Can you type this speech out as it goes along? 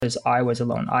because I was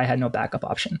alone. I had no backup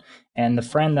option. And the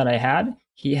friend that I had,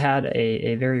 he had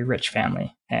a very rich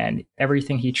family, and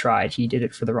everything he tried, he did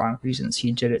it for the wrong reasons.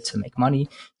 He did it to make money.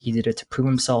 He did it to prove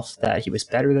himself that he was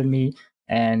better than me.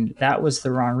 And that was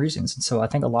the wrong reasons. And so I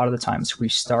think a lot of the times we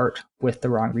start with the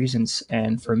wrong reasons.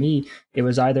 And for me, it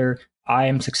was either I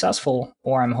am successful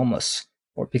or I'm homeless,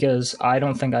 or because I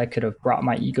don't think I could have brought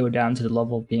my ego down to the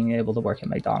level of being able to work at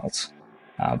McDonald's.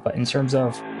 But in terms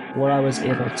of what I was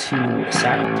able to sacrifice.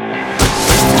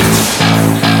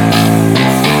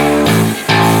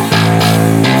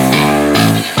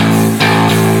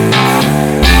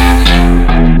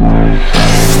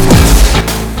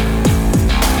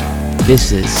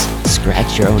 This is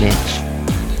Scratch Your Own Itch,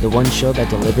 the one show that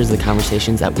delivers the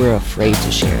conversations that we're afraid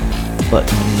to share, but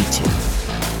need to.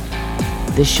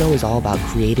 This show is all about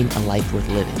creating a life worth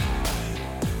living.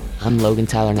 I'm Logan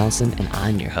Tyler Nelson, and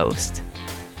I'm your host.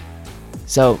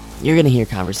 So, you're going to hear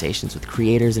conversations with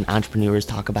creators and entrepreneurs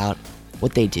talk about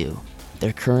what they do,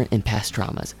 their current and past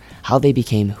traumas, how they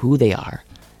became who they are,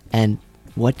 and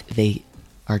what they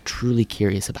are truly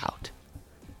curious about.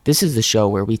 This is the show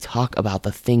where we talk about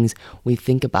the things we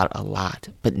think about a lot,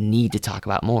 but need to talk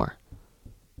about more.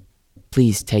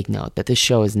 Please take note that this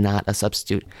show is not a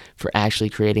substitute for actually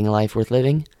creating a life worth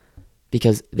living,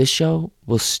 because this show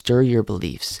will stir your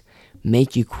beliefs,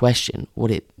 make you question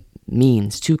what it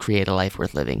means to create a life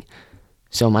worth living.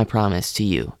 So my promise to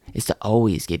you is to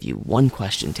always give you one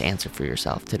question to answer for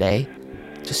yourself today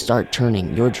to start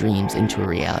turning your dreams into a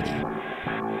reality.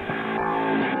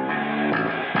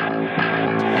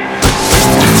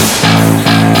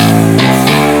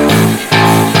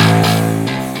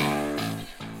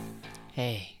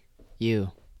 Hey,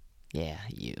 you. Yeah,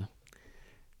 you.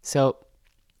 So,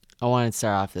 I want to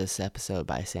start off this episode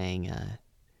by saying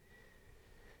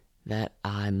that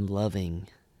I'm loving.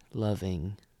 I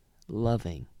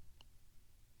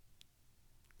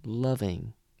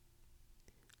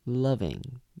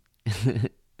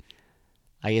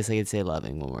guess I could say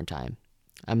loving one more time.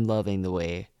 I'm loving the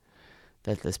way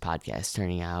that this podcast is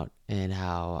turning out and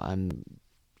how I'm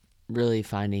really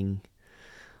finding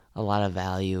a lot of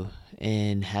value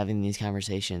in having these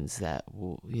conversations that,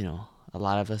 a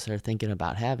lot of us are thinking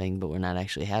about having, but we're not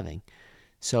actually having.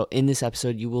 So in this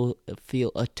episode, you will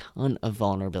feel a ton of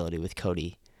vulnerability with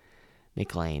Cody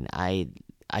Mclain. I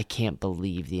can't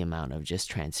believe the amount of just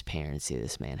transparency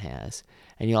this man has.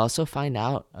 And you'll also find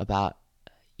out about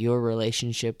your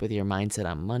relationship with your mindset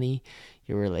on money,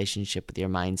 your relationship with your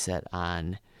mindset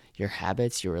on your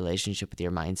habits, your relationship with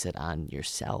your mindset on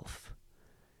yourself,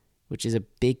 which is a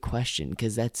big question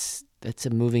because that's a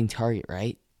moving target,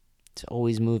 right? It's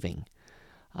always moving.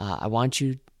 I want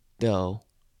you, though,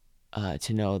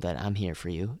 to know that I'm here for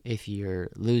you. If you're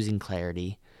losing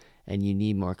clarity and you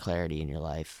need more clarity in your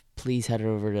life, please head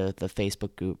over to the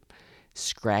Facebook group,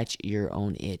 Scratch Your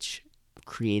Own Itch,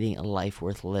 Creating a Life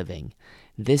Worth Living.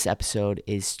 This episode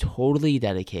is totally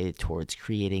dedicated towards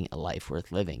creating a life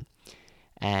worth living.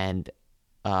 And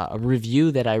a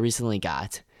review that I recently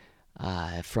got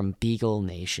from Beagle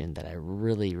Nation that I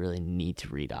really, really need to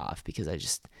read off because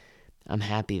I'm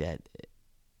happy that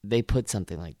they put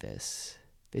something like this.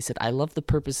 They said, "I love the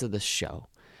purpose of the show,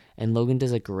 and Logan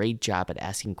does a great job at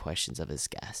asking questions of his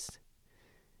guests.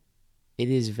 It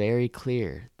is very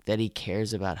clear that he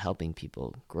cares about helping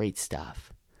people. Great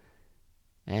stuff."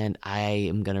 And I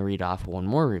am going to read off one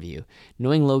more review.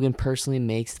 "Knowing Logan personally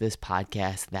makes this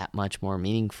podcast that much more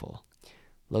meaningful.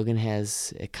 Logan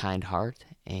has a kind heart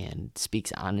and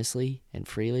speaks honestly and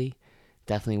freely.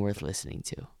 Definitely worth listening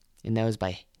to." And that was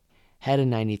by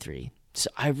Hedda93. So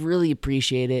I really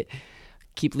appreciate it.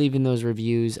 Keep leaving those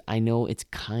reviews. I know it's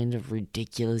kind of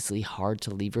ridiculously hard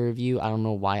to leave a review. I don't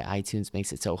know why iTunes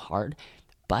makes it so hard.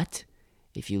 But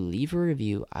if you leave a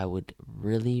review, I would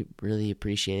really, really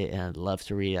appreciate it. And I'd love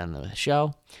to read it on the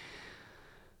show.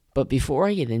 But before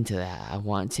I get into that, I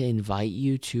want to invite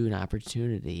you to an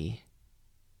opportunity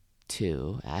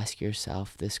to ask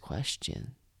yourself this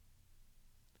question.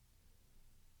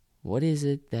 What is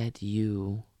it that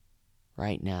you,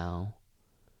 right now,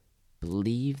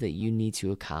 believe that you need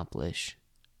to accomplish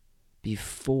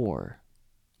before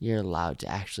you're allowed to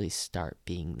actually start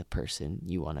being the person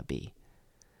you want to be?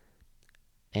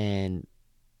 And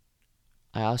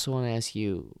I also want to ask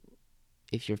you,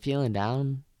 if you're feeling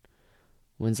down,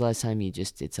 when's the last time you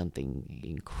just did something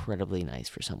incredibly nice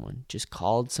for someone? Just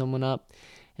called someone up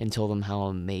and told them how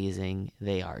amazing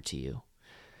they are to you.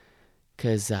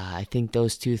 Because I think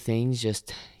those two things,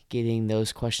 just getting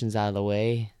those questions out of the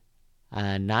way,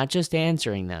 not just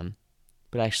answering them,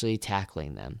 but actually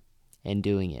tackling them and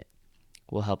doing it,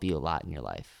 will help you a lot in your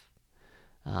life.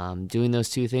 Doing those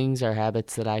two things are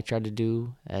habits that I try to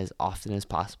do as often as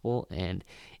possible, and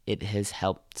it has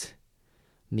helped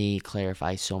me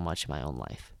clarify so much in my own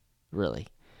life, really.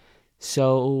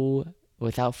 So,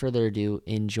 without further ado,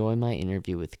 enjoy my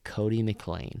interview with Cody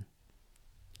Mclain.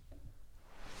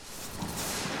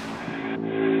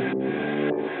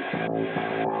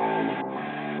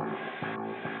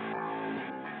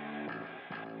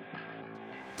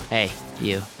 Hey,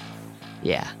 you.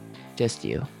 Yeah, just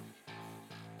you.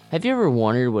 Have you ever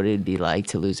wondered what it'd be like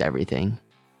to lose everything?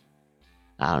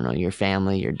 I don't know, your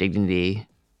family, your dignity,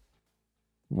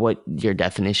 what your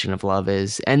definition of love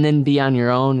is, and then be on your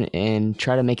own and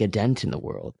try to make a dent in the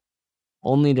world,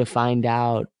 only to find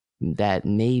out that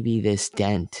maybe this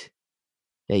dent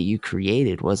that you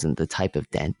created wasn't the type of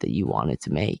dent that you wanted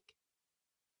to make.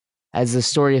 As the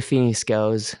story of Phoenix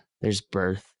goes, there's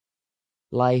birth,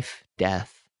 life,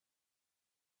 death,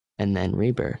 and then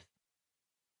rebirth.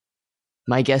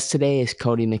 My guest today is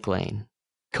Cody Mclain.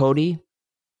 Cody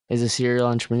is a serial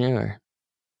entrepreneur.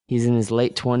 He's in his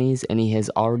late 20s and he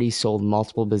has already sold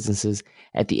multiple businesses.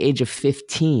 At the age of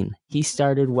 15, he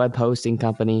started a web hosting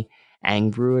company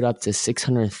and grew it up to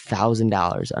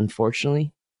 $600,000.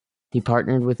 Unfortunately, he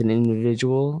partnered with an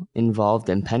individual involved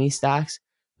in penny stocks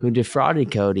who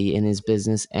defrauded Cody in his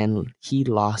business and he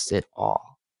lost it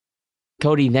all.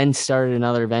 Cody then started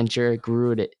another venture,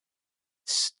 grew it,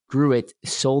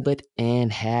 sold it,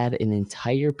 and had an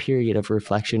entire period of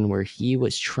reflection where he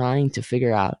was trying to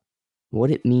figure out what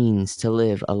it means to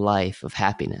live a life of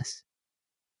happiness.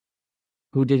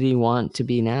 Who did he want to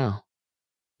be now?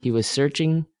 He was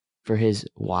searching for his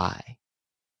why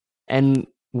and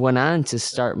went on to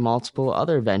start multiple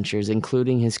other ventures,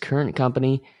 including his current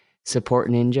company, Support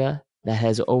Ninja, that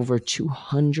has over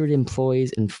 200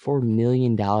 employees and $4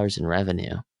 million in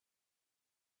revenue.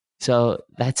 So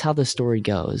that's how the story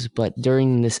goes. But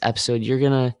during this episode, you're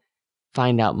going to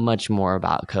find out much more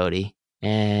about Cody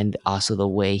and also the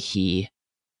way he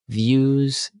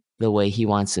views the way he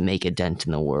wants to make a dent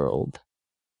in the world.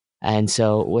 And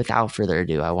so without further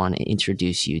ado, I want to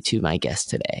introduce you to my guest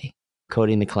today,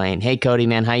 Cody Mclain. Hey, Cody,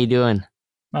 man, how you doing?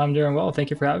 I'm doing well. Thank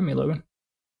you for having me, Logan.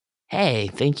 Hey,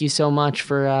 thank you so much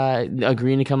for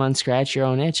agreeing to come on Scratch Your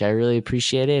Own Itch. I really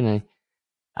appreciate it. And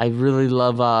I really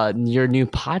love your new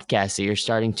podcast that you're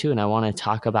starting too. And I want to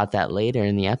talk about that later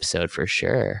in the episode for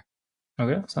sure.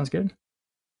 Okay, sounds good.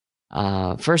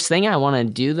 First thing I want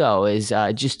to do, though, is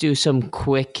just do some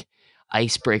quick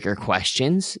icebreaker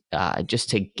questions just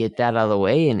to get that out of the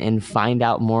way and find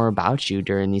out more about you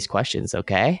during these questions,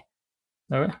 okay?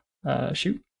 Okay,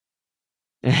 shoot.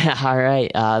 All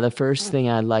right. The first thing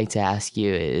I'd like to ask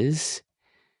you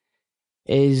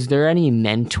is there any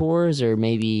mentors or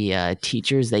maybe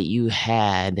teachers that you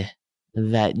had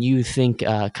that you think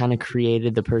kind of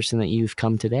created the person that you've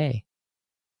come today?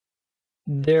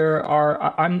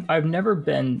 I've never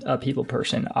been a people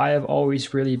person. I have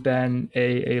always really been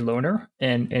a loner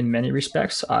in many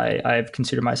respects. I've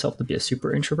considered myself to be a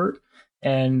super introvert.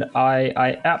 And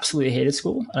I absolutely hated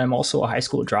school. And I'm also a high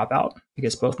school dropout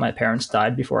because both my parents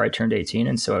died before I turned 18.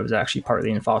 And so I was actually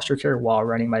partly in foster care while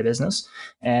running my business.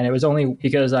 And it was only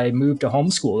because I moved to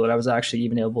homeschool that I was actually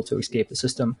even able to escape the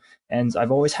system. And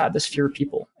I've always had this fear of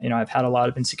people. I've had a lot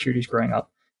of insecurities growing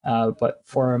up. But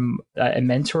from a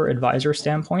mentor advisor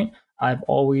standpoint, I've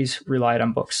always relied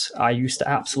on books. I used to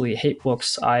absolutely hate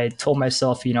books. I told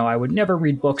myself, I would never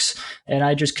read books, and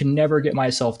I just could never get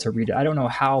myself to read it. I don't know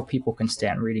how people can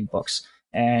stand reading books.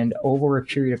 And over a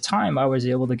period of time, I was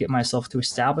able to get myself to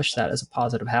establish that as a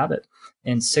positive habit.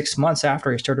 In 6 months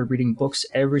after I started reading books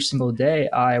every single day,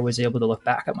 I was able to look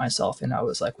back at myself and I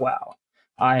was like, wow,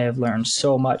 I have learned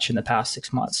so much in the past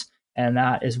 6 months. And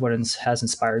that is what has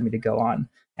inspired me to go on.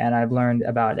 And I've learned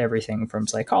about everything from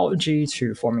psychology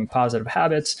to forming positive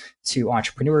habits to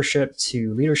entrepreneurship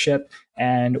to leadership.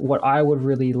 And what I would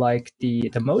really like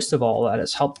the most of all that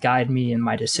has helped guide me in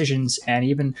my decisions and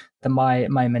even my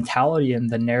mentality and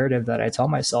the narrative that I tell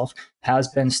myself has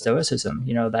been Stoicism,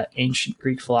 that ancient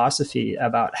Greek philosophy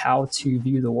about how to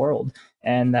view the world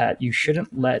and that you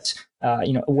shouldn't let,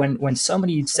 when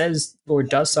somebody says or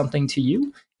does something to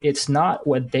you, it's not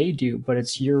what they do, but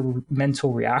it's your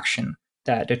mental reaction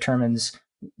that determines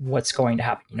what's going to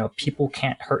happen. People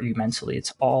can't hurt you mentally.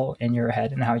 It's all in your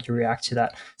head and how you react to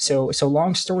that. So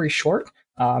long story short,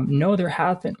 no, there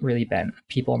haven't really been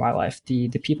people in my life. The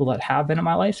people that have been in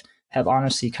my life have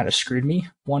honestly kind of screwed me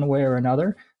one way or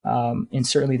another. And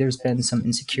certainly there's been some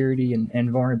insecurity and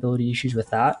vulnerability issues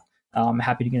with that. I'm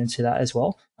happy to get into that as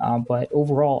well. But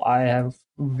overall, I have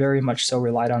very much so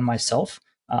relied on myself,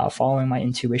 following my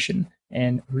intuition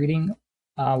and reading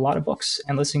a lot of books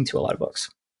and listening to a lot of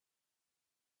books.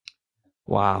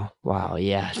 Wow.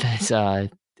 Yeah, that's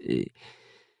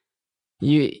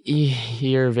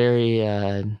you're very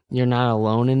you're not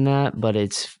alone in that, but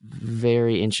it's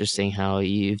very interesting how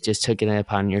you've just taken it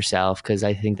upon yourself, because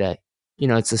I think that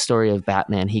it's the story of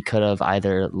Batman. He could have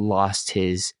either lost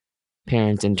his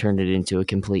parents and turned it into a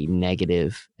complete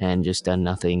negative and just done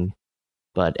nothing,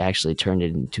 but actually turned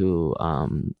it into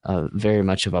a very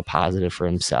much of a positive for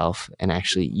himself, and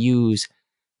actually use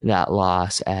that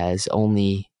loss as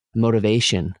only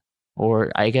motivation,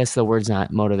 or I guess the word's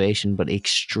not motivation, but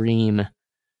extreme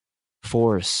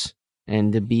force,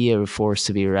 and to be a force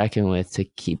to be reckoned with, to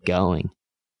keep going.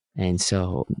 And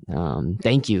so,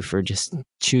 thank you for just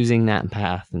choosing that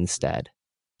path instead.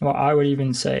 Well, I would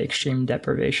even say extreme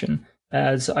deprivation.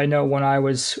 As I know, when I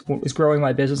was growing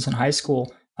my business in high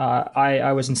school,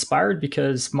 I was inspired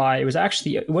because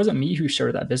it wasn't me who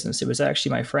started that business. It was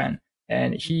actually my friend,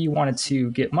 and he wanted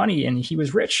to get money, and he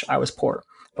was rich. I was poor,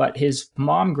 but his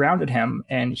mom grounded him,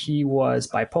 and he was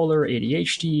bipolar,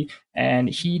 ADHD, and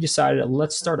he decided,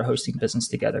 let's start a hosting business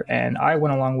together. And I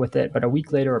went along with it, but a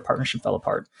week later, our partnership fell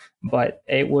apart. But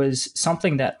it was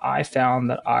something that I found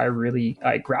that I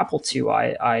grappled to.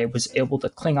 I was able to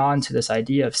cling on to this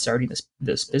idea of starting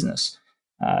this business.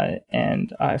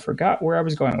 And I forgot where I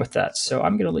was going with that. So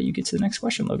I'm going to let you get to the next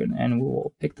question, Logan, and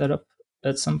we'll pick that up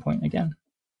at some point again.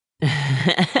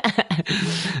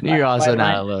 You're My also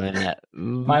not mind, alone in that.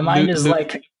 my mind is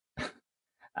like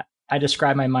I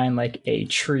describe my mind like a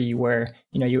tree where,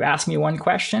 you ask me one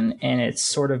question and it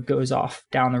sort of goes off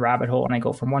down the rabbit hole and I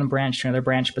go from one branch to another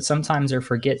branch, but sometimes I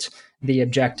forget the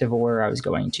objective of where I was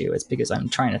going to. It's because I'm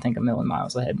trying to think a million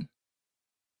miles ahead.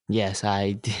 Yes,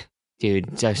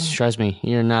 dude, just trust me,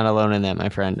 you're not alone in that, my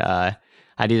friend. I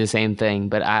do the same thing,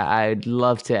 but I'd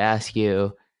love to ask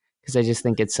you, because I just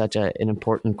think it's such an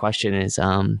important question, is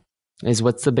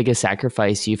what's the biggest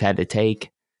sacrifice you've had to take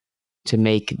to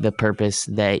make the purpose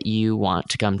that you want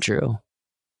to come true?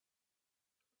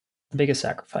 The biggest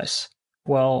sacrifice.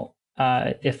 Well,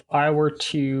 if I were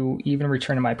to even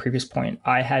return to my previous point,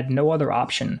 I had no other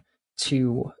option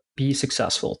to be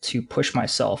successful, to push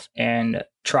myself and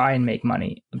try and make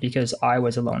money because I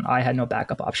was alone. I had no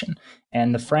backup option.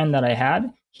 And the friend that I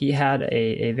had, he had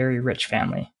a very rich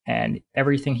family, and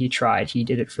everything he tried, he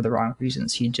did it for the wrong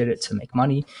reasons. He did it to make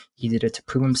money, he did it to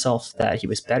prove himself that he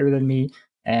was better than me,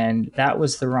 and that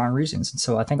was the wrong reasons. And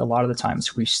so I think a lot of the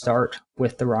times we start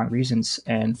with the wrong reasons.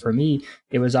 And for me,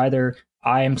 it was either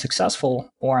I am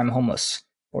successful or I'm homeless,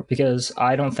 or because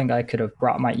I don't think I could have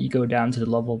brought my ego down to the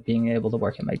level of being able to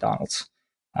work at McDonald's.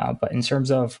 But in terms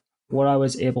of what I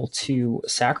was able to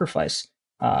sacrifice,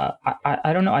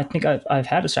 I don't know. I think I've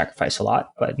had to sacrifice a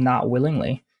lot, but not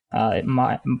willingly.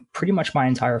 Pretty much my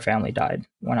entire family died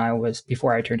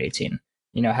before I turned 18.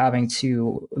 Having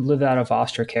to live out of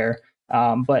foster care.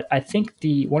 But I think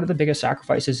the one of the biggest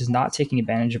sacrifices is not taking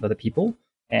advantage of other people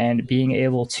and being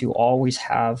able to always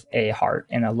have a heart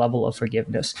and a level of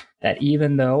forgiveness. That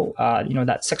even though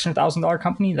that $600,000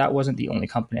 company, that wasn't the only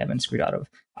company I've been screwed out of.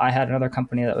 I had another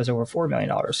company that was over $4 million,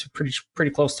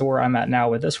 pretty close to where I'm at now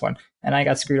with this one, and I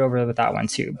got screwed over with that one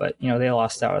too. But they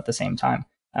lost out at the same time.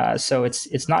 So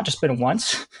it's not just been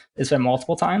once; it's been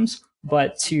multiple times.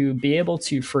 But to be able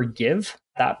to forgive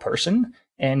that person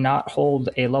and not hold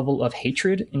a level of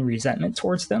hatred and resentment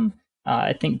towards them.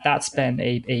 I think that's been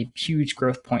a huge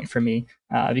growth point for me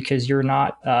because you're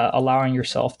not allowing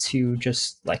yourself to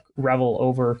just like revel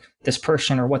over this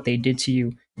person or what they did to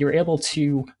you. You're able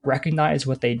to recognize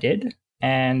what they did,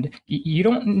 and you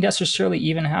don't necessarily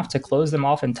even have to close them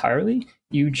off entirely.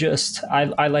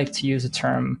 I like to use the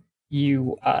term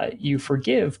you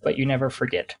forgive, but you never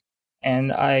forget.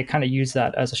 And I kind of use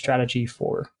that as a strategy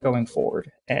for going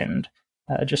forward. And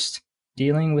just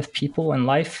dealing with people in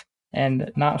life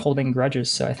and not holding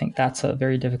grudges. So I think that's a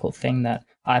very difficult thing that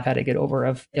I've had to get over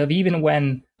of even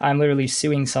when I'm literally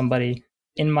suing somebody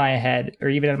in my head or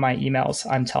even in my emails,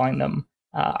 I'm telling them,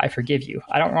 I forgive you.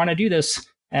 I don't want to do this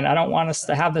and I don't want us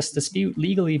to have this dispute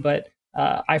legally, but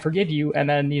I forgive you. And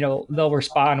then, they'll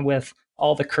respond with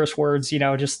all the curse words,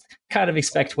 just kind of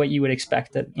expect what you would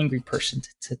expect an angry person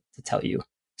to tell you.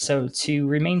 So to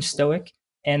remain stoic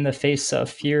in the face of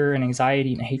fear and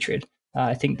anxiety and hatred.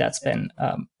 I think that's been,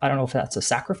 I don't know if that's a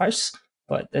sacrifice,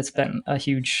 but it's been a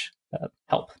huge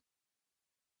help.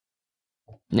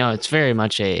 No, it's very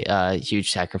much a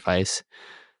huge sacrifice.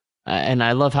 And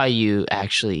I love how you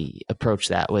actually approach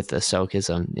that with the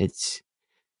Stoicism.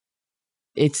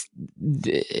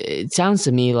 It sounds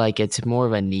to me like it's more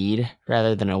of a need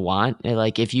rather than a want.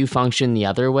 Like if you function the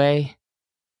other way,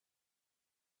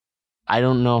 I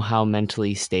don't know how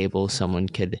mentally stable someone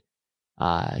could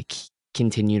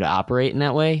continue to operate in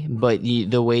that way. But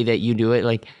the way that you do it,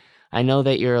 like, I know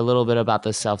that you're a little bit about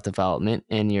the self-development,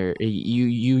 and you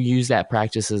use that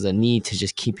practice as a need to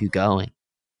just keep you going,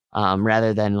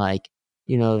 rather than like,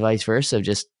 vice versa, of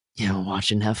just,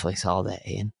 watching Netflix all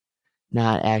day and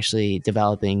not actually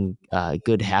developing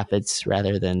good habits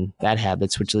rather than bad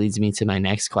habits, which leads me to my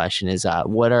next question is,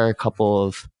 what are a couple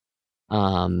of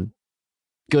um,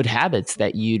 good habits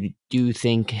that you do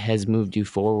think has moved you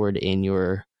forward in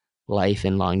your life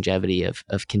and longevity of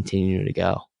continuing to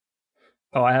go?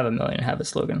 Oh, I have a million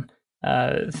habits, Logan.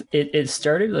 It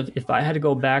started, if I had to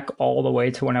go back all the way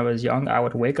to when I was young, I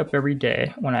would wake up every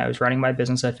day when I was running my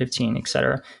business at 15,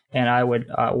 etc. And I would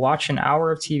watch an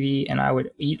hour of TV, and I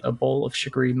would eat a bowl of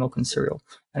sugary milk and cereal.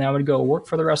 And I would go work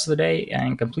for the rest of the day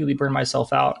and completely burn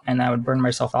myself out. And I would burn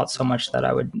myself out so much that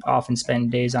I would often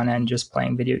spend days on end just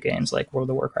playing video games like World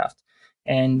of Warcraft.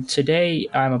 And today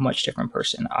I'm a much different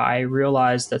person. I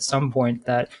realized at some point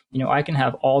that, I can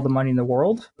have all the money in the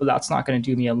world, but that's not going to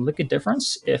do me a lick of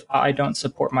difference if I don't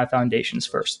support my foundations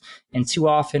first. And too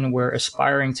often we're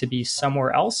aspiring to be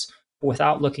somewhere else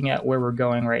without looking at where we're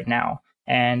going right now.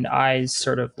 And I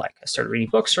started reading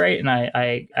books, right? And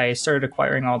I started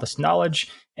acquiring all this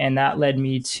knowledge. And that led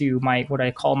me to what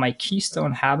I call my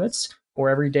keystone habits,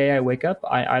 where every day I wake up,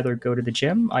 I either go to the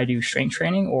gym, I do strength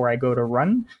training, or I go to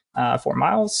run 4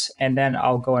 miles, and then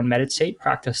I'll go and meditate,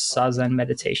 practice Zazen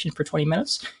meditation for 20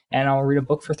 minutes, and I'll read a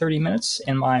book for 30 minutes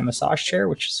in my massage chair,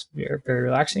 which is very, very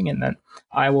relaxing. And then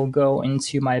I will go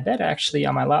into my bed actually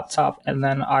on my laptop, and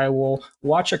then I will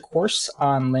watch a course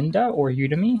on Lynda or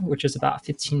Udemy, which is about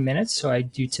 15 minutes. So I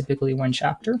do typically one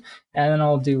chapter, and then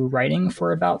I'll do writing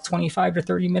for about 25 to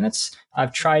 30 minutes.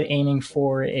 I've tried aiming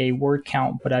for a word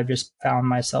count, but I've just found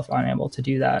myself unable to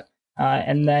do that.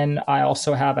 And then I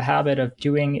also have a habit of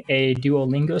doing a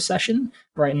Duolingo session.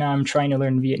 Right now, I'm trying to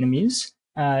learn Vietnamese.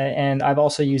 And I've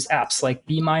also used apps like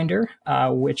Beeminder,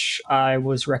 which I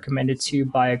was recommended to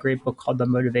by a great book called The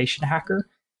Motivation Hacker.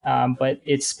 But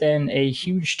it's been a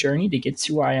huge journey to get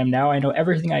to where I am now. I know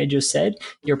everything I just said.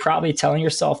 You're probably telling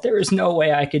yourself, there is no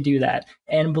way I could do that.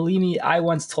 And believe me, I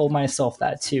once told myself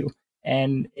that too.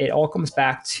 And it all comes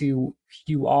back to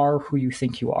you are who you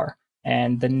think you are,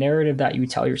 and the narrative that you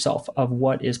tell yourself of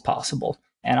what is possible.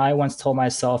 And I once told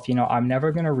myself, I'm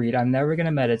never going to read, I'm never going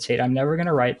to meditate, I'm never going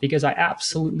to write, because I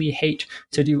absolutely hate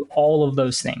to do all of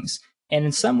those things. And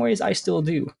in some ways, I still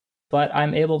do. But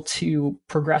I'm able to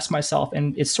progress myself.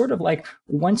 And it's sort of like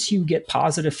once you get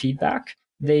positive feedback,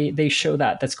 they show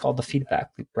that's called the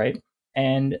feedback loop, right?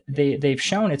 And they've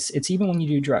shown it's even when you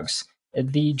do drugs.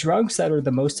 The drugs that are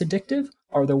the most addictive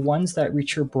are the ones that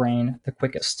reach your brain the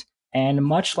quickest. And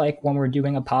much like when we're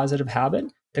doing a positive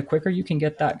habit, the quicker you can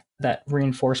get that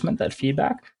reinforcement, that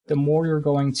feedback, the more you're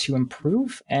going to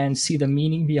improve and see the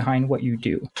meaning behind what you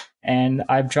do. And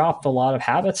I've dropped a lot of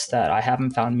habits that I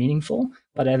haven't found meaningful,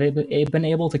 but I've been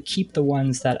able to keep the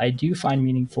ones that I do find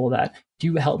meaningful, that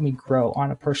do help me grow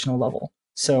on a personal level.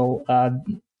 So,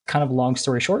 kind of long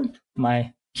story short,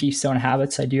 my keystone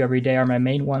habits I do every day are my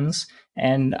main ones,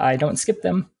 and I don't skip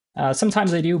them.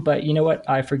 Sometimes I do, but you know what?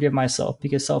 I forgive myself,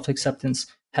 because self acceptance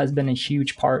has been a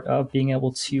huge part of being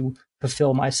able to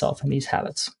fulfill myself in these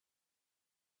habits.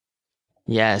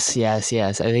 Yes, yes,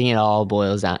 yes. I think it all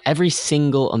boils down. Every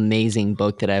single amazing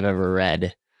book that I've ever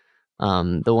read,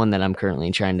 the one that I'm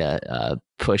currently trying to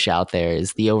push out there,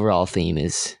 is the overall theme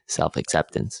is self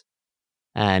acceptance,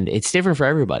 and it's different for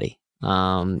everybody.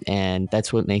 And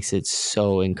that's what makes it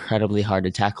so incredibly hard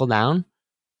to tackle down,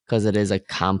 because it is a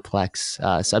complex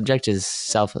subject, is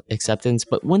self acceptance.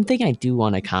 But one thing I do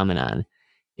want to comment on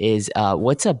is,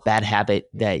 what's a bad habit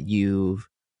that you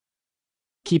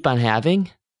keep on having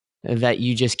that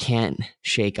you just can't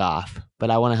shake off? But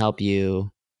I want to help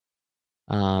you,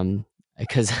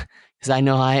 because I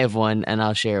know I have one, and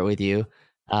I'll share it with you.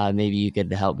 Maybe you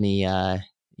could help me,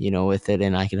 with it,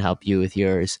 and I can help you with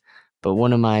yours. But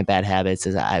one of my bad habits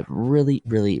is I really,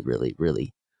 really, really,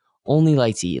 really only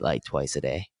like to eat like twice a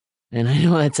day. And I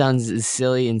know that sounds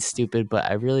silly and stupid, but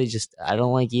I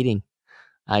don't like eating.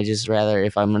 I just rather,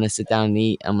 if I'm going to sit down and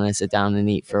eat, I'm going to sit down and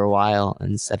eat for a while,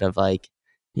 instead of like,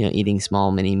 eating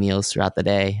small mini meals throughout the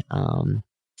day.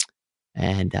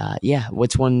 Yeah,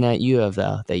 what's one that you have,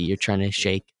 though, that you're trying to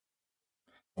shake?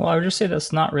 Well, I would just say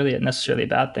that's not really necessarily a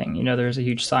bad thing. There's a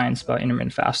huge science about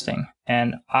intermittent fasting,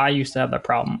 and I used to have the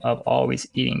problem of always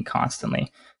eating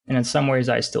constantly. And in some ways,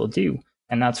 I still do.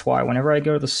 And that's why whenever I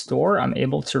go to the store, I'm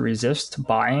able to resist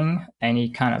buying any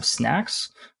kind of snacks.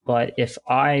 But if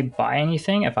I buy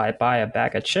anything, if I buy a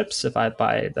bag of chips, if I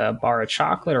buy the bar of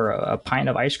chocolate or a pint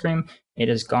of ice cream, it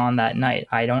is gone that night.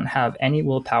 I don't have any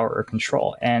willpower or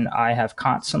control. And I have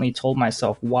constantly told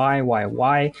myself,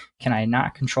 why can I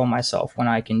not control myself when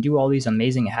I can do all these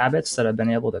amazing habits that I've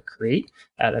been able to create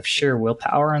out of sheer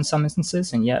willpower in some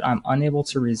instances, and yet I'm unable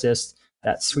to resist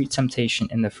that sweet temptation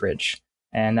in the fridge.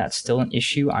 And that's still an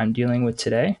issue I'm dealing with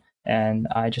today. And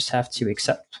I just have to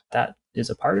accept that is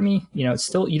a part of me. It's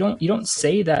still, you don't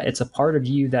say that it's a part of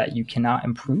you that you cannot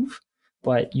improve,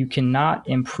 but you cannot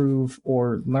improve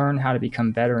or learn how to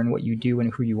become better in what you do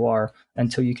and who you are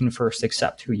until you can first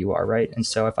accept who you are, right? And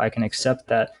so if I can accept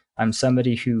that I'm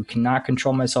somebody who cannot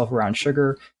control myself around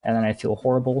sugar, and then I feel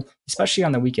horrible, especially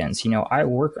on the weekends. I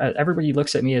work, everybody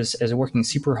looks at me as working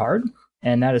super hard,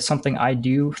 and that is something I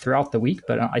do throughout the week,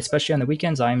 but especially on the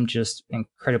weekends, I'm just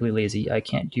incredibly lazy. I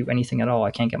can't do anything at all.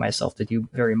 I can't get myself to do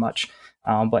very much.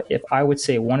 But if I would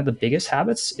say one of the biggest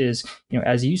habits is,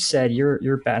 as you said,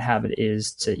 your bad habit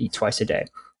is to eat twice a day,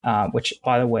 which,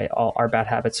 by the way, all our bad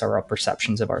habits are our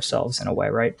perceptions of ourselves in a way,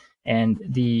 right? And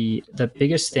the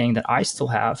biggest thing that I still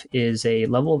have is a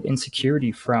level of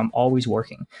insecurity from always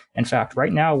working. In fact,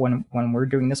 right now, when we're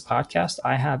doing this podcast,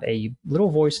 I have a little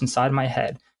voice inside my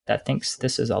head that thinks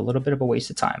this is a little bit of a waste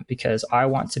of time because I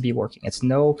want to be working. It's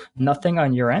nothing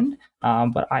on your end,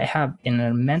 but I have an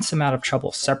immense amount of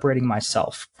trouble separating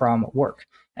myself from work.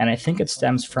 And I think it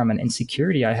stems from an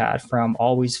insecurity I had from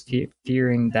always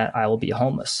fearing that I will be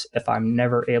homeless if I'm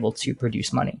never able to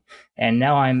produce money. And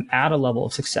now I'm at a level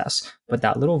of success, but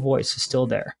that little voice is still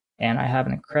there. And I have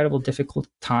an incredible difficult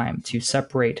time to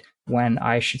separate when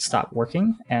I should stop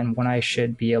working and when I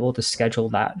should be able to schedule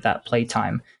that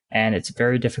playtime. And it's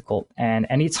very difficult. And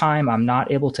anytime I'm not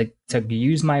able to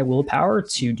use my willpower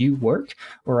to do work,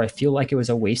 or I feel like it was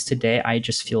a wasted day, I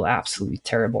just feel absolutely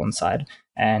terrible inside.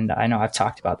 And I know I've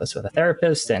talked about this with a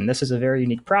therapist, and this is a very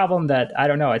unique problem that I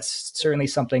don't know. It's certainly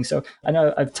something. So I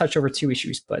know I've touched over two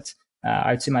issues, but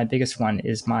I'd say my biggest one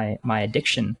is my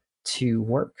addiction to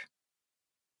work.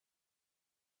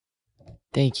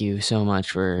 Thank you so much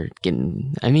for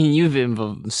you've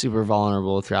been super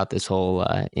vulnerable throughout this whole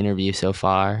interview so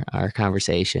far, our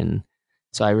conversation.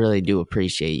 So I really do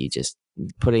appreciate you just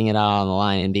putting it out on the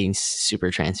line and being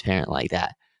super transparent like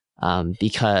that.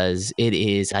 Because it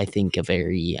is, I think, a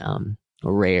very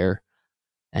rare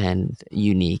and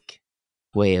unique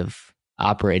way of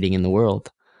operating in the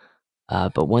world.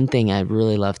 But one thing I'd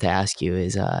really love to ask you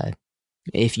is,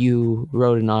 if you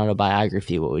wrote an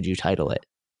autobiography, what would you title it?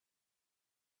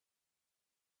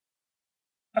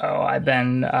 Oh, I've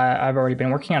already been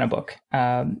working on a book.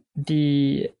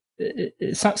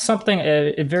 Something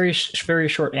a very very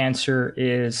short answer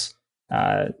is,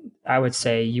 I would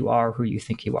say you are who you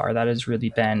think you are. That has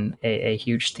really been a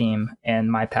huge theme in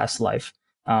my past life,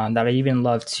 that I even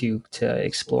love to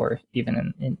explore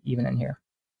even in here.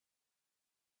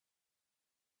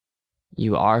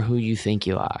 You are who you think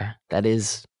you are. I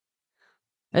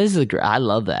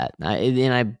love that.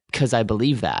 Because I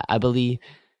believe that. I believe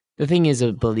the thing is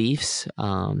of beliefs,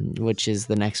 which is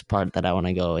the next part that I want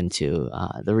to go into.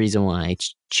 The reason why I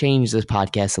changed this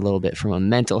podcast a little bit from a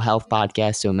mental health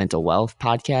podcast to a mental wealth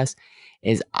podcast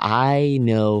is I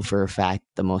know for a fact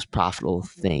the most profitable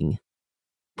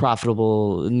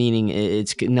meaning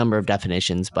it's a number of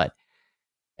definitions, but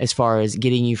as far as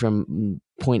getting you from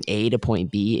point A to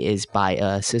point B is by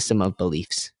a system of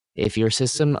beliefs. If your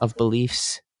system of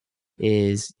beliefs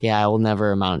is, I will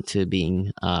never amount to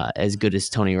being as good as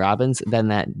Tony Robbins, then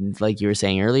that, like you were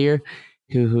saying earlier,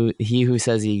 who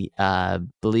says he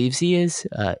believes he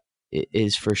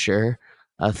is for sure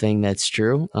a thing that's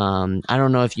true. I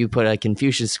don't know if you put a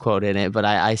Confucius quote in it, but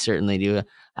I certainly do.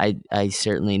 I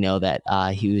certainly know that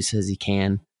he who says he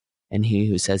can and he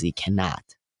who says he cannot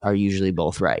are usually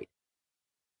both right,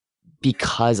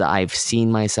 because I've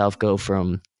seen myself go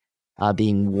from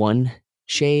being one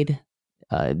shade,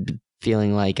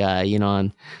 feeling like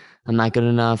I'm not good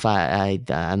enough.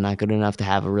 I'm not good enough to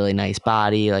have a really nice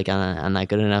body. Like I'm not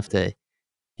good enough to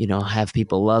have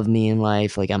people love me in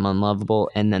life. Like I'm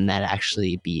unlovable, and then that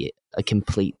actually be a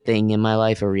complete thing in my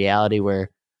life, a reality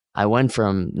where I went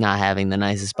from not having the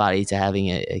nicest body to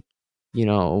having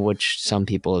which some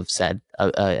people have said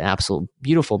an absolute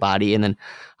beautiful body, and then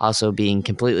also being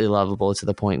completely lovable to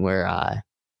the point where I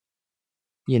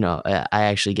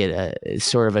actually get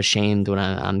sort of ashamed when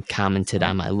I'm commented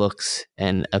on my looks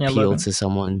and Yeah, appeal Logan. to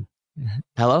someone.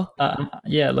 Hello?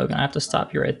 Yeah, Logan, I have to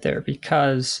stop you right there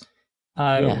because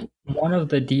Yeah. one of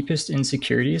the deepest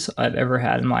insecurities I've ever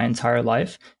had in my entire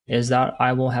life is that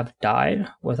I will have died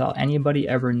without anybody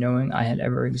ever knowing I had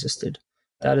ever existed.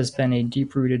 That has been a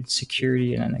deep rooted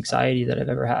security and an anxiety that I've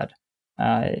ever had.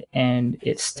 And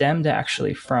it stemmed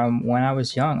actually from when I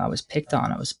was young. I was picked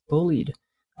on, I was bullied.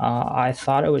 I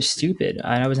thought I was stupid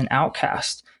and I was an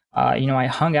outcast. I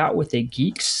hung out with the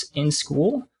geeks in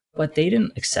school, but they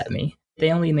didn't accept me.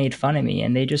 They only made fun of me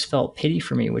and they just felt pity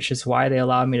for me, which is why they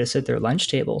allowed me to sit at their lunch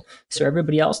table. So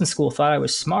everybody else in school thought I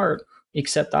was smart,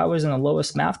 except I was in the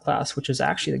lowest math class, which is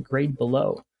actually the grade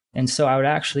below. And so I would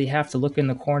actually have to look in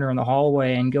the corner in the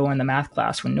hallway and go in the math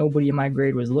class when nobody in my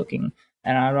grade was looking.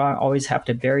 And I would always have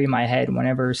to bury my head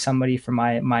whenever somebody from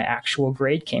my actual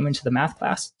grade came into the math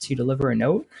class to deliver a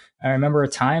note. I remember a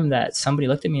time that somebody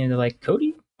looked at me and they're like,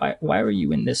 Cody, why were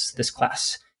you in this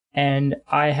class? And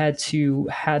I had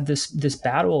this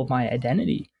battle of my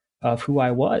identity of who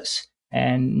I was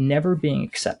and never being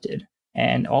accepted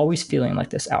and always feeling like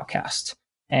this outcast.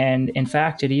 And in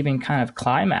fact, it even kind of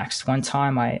climaxed. One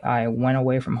time I went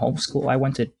away from homeschool. I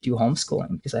went to do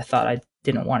homeschooling because I thought I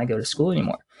didn't want to go to school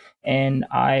anymore. And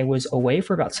I was away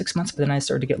for about 6 months, but then I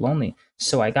started to get lonely.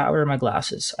 So I got rid of my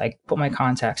glasses. I put my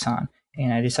contacts on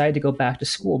and I decided to go back to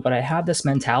school. But I had this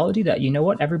mentality that, you know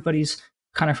what, everybody's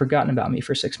kind of forgotten about me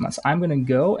for 6 months. I'm going to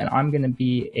go and I'm going to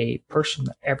be a person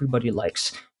that everybody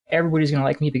likes. Everybody's going to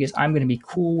like me because I'm going to be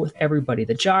cool with everybody,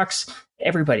 the jocks,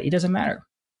 everybody. It doesn't matter.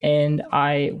 And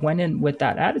I went in with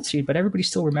that attitude, but everybody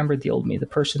still remembered the old me, the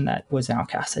person that was an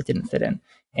outcast that didn't fit in.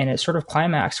 And it sort of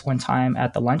climaxed one time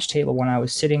at the lunch table when I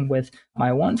was sitting with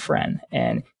my one friend,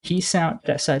 and he sat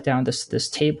down this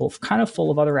table kind of full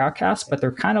of other outcasts, but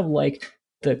they're kind of like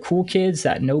the cool kids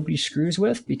that nobody screws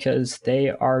with because they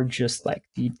are just like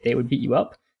they would beat you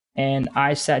up. And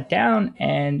I sat down,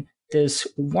 and this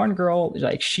one girl,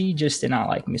 like, she just did not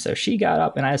like me, so she got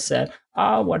up, and I said,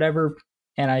 whatever,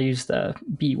 and I used the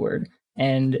B word.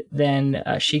 And then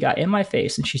she got in my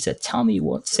face and she said, "Tell me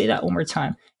what, say that one more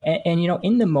time." And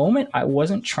in the moment, I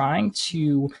wasn't trying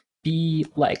to be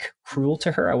like cruel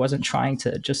to her. I wasn't trying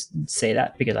to just say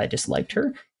that because I disliked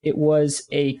her. It was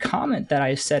a comment that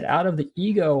I said out of the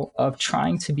ego of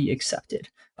trying to be accepted.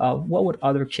 What would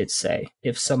other kids say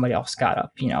if somebody else got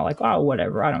up? Like, oh,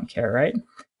 whatever, I don't care, right?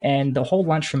 And the whole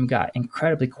lunchroom got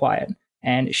incredibly quiet.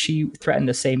 And she threatened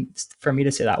to say for me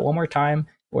to say that one more time,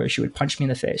 or she would punch me in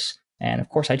the face. And of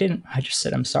course, I didn't. I just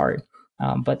said I'm sorry.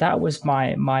 But that was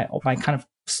my kind of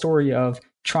story of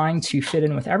trying to fit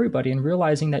in with everybody and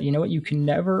realizing that, you know what, you can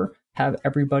never have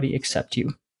everybody accept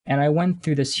you. And I went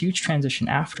through this huge transition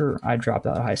after I dropped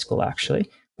out of high school, actually,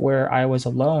 where I was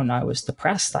alone. I was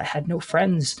depressed. I had no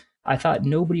friends. I thought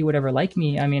nobody would ever like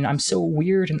me. I mean, I'm so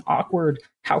weird and awkward.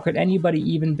 How could anybody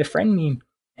even befriend me?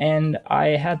 And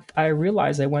I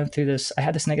realized I went through this, I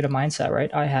had this negative mindset,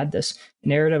 right? I had this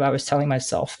narrative. I was telling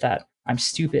myself that I'm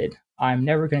stupid. I'm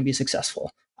never going to be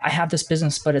successful. I have this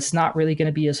business, but it's not really going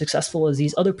to be as successful as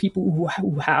these other people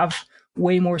who have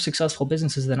way more successful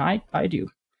businesses than I do.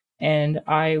 And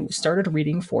I started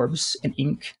reading Forbes and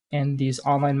Inc. and these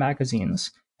online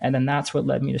magazines. And then that's what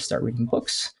led me to start reading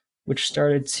books, which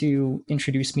started to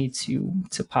introduce me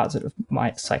to positive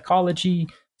psychology,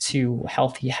 to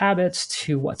healthy habits,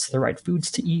 to what's the right foods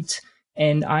to eat.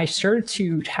 And I started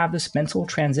to have this mental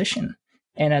transition.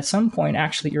 And at some point,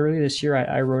 actually earlier this year,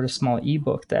 I wrote a small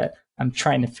ebook that I'm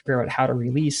trying to figure out how to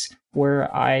release,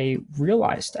 where I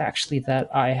realized actually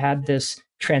that I had this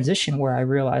transition where I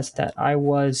realized that I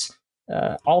was,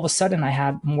 all of a sudden, I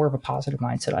had more of a positive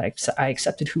mindset. I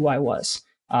accepted who I was.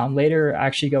 Later,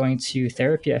 actually going to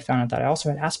therapy, I found out that I also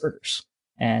had Asperger's.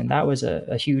 And that was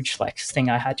a huge thing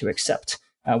I had to accept,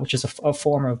 which is a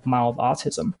form of mild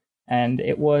autism. And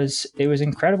it was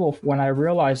incredible when I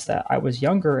realized that I was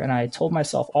younger and I told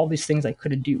myself all these things I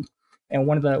couldn't do. And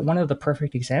one of the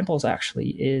perfect examples actually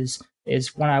is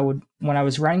when I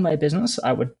was running my business,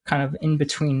 I would kind of in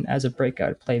between as a break, I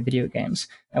would play video games.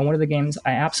 And one of the games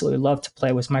I absolutely loved to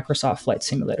play was Microsoft Flight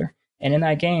Simulator. And in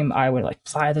that game, I would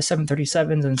fly the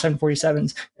 737s and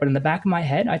 747s. But in the back of my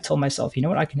head, I told myself, you know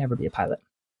what, I can never be a pilot.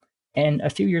 And a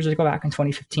few years ago, back in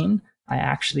 2015, I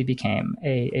actually became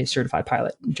a certified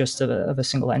pilot just of a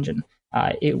single engine.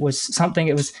 It was something.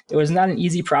 It was not an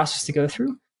easy process to go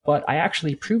through, but I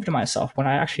actually proved to myself when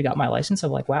I actually got my license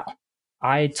of wow,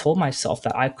 I told myself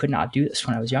that I could not do this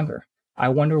when I was younger. I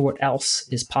wonder what else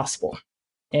is possible.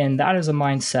 And that is a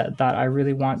mindset that I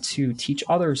really want to teach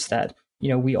others, that,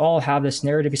 we all have this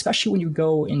narrative, especially when you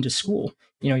go into school.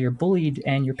 You're bullied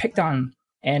and you're picked on.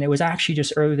 And it was actually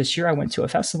just earlier this year, I went to a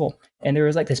festival and there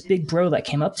was this big bro that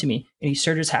came up to me and he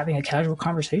started just having a casual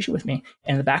conversation with me.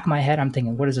 And in the back of my head, I'm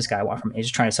thinking, what does this guy want from me? He's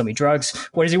just trying to sell me drugs.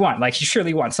 What does he want? He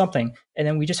surely wants something. And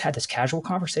then we just had this casual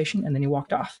conversation and then he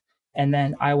walked off. And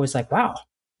then I was like, wow,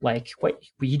 wait,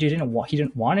 he didn't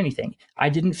want anything. I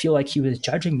didn't feel like he was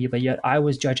judging me, but yet I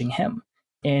was judging him.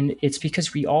 And it's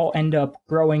because we all end up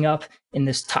growing up in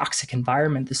this toxic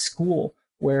environment, this school,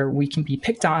 where we can be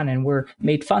picked on and we're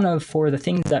made fun of for the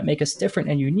things that make us different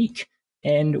and unique.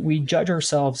 And we judge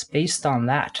ourselves based on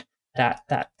that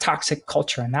toxic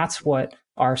culture. And that's what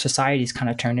our society's kind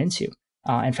of turned into.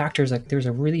 In fact, there's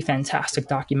a really fantastic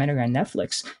documentary on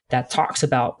Netflix that talks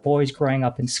about boys growing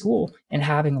up in school and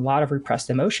having a lot of repressed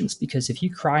emotions, because if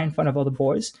you cry in front of other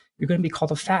boys, you're going to be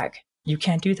called a fag. You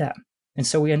can't do that. And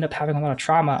so we end up having a lot of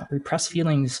trauma, repressed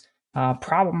feelings,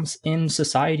 problems in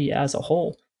society as a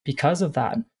whole because of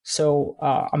that. So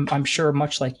I'm sure,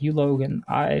 much like you, Logan,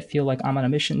 I feel like I'm on a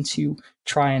mission to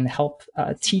try and help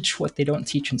teach what they don't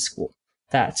teach in school.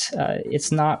 That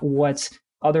it's not what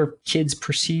other kids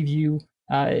perceive you,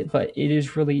 but it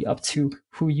is really up to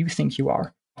who you think you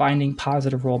are, finding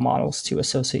positive role models to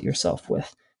associate yourself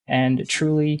with, and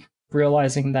truly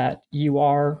realizing that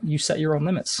you set your own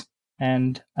limits.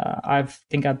 And I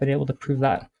think I've been able to prove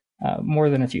that more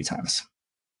than a few times.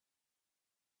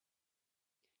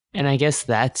 And I guess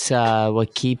that's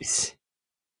what keeps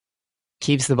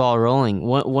the ball rolling.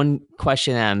 One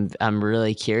question I'm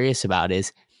really curious about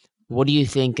is, what do you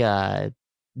think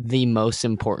the most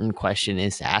important question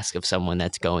is to ask of someone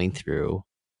that's going through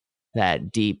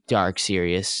that deep, dark,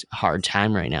 serious, hard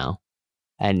time right now,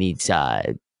 and needs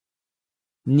that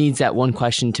one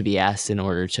question to be asked in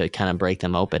order to kind of break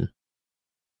them open?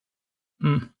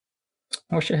 I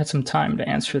wish I had some time to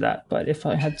answer that, but if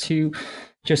I had to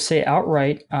just say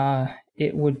outright,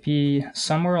 it would be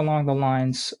somewhere along the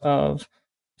lines of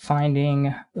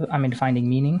finding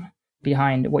meaning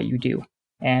behind what you do.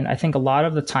 And I think a lot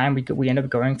of the time we end up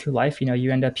going through life.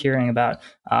 You end up hearing about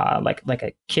like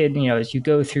a kid. As you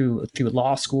go through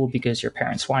law school because your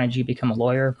parents wanted you to become a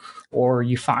lawyer, or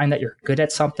you find that you're good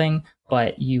at something,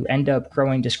 but you end up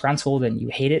growing disgruntled and you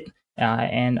hate it.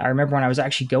 And I remember when I was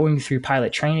actually going through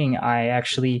pilot training, I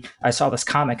saw this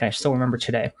comic, and I still remember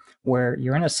today, where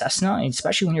you're in a Cessna, and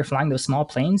especially when you're flying those small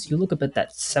planes, you look up at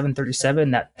that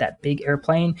 737, that big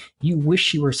airplane, you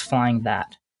wish you were flying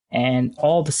that. And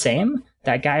all the same,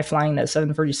 that guy flying that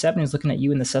 737 is looking at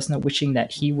you in the Cessna, wishing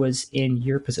that he was in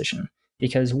your position.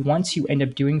 Because once you end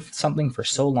up doing something for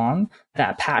so long,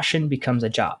 that passion becomes a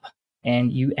job,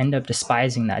 and you end up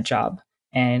despising that job.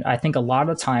 And I think a lot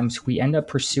of times we end up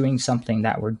pursuing something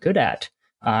that we're good at,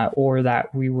 or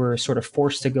that we were sort of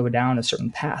forced to go down a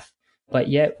certain path, but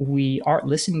yet we aren't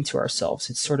listening to ourselves.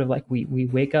 It's sort of like we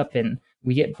wake up and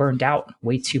we get burned out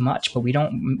way too much, but we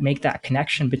don't make that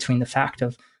connection between the fact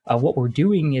of what we're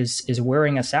doing is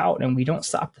wearing us out, and we don't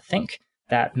stop to think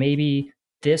that maybe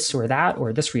this or that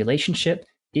or this relationship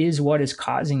is what is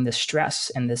causing the stress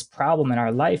and this problem in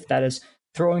our life that is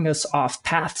throwing us off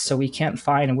path, so we can't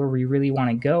find where we really want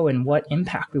to go and what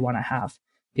impact we want to have.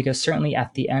 Because certainly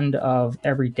at the end of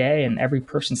every day and every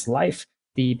person's life,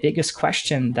 the biggest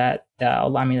question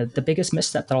the biggest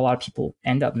misstep that a lot of people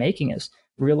end up making is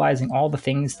realizing all the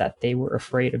things that they were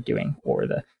afraid of doing, or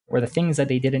the things that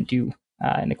they didn't do,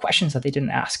 and the questions that they didn't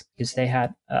ask because they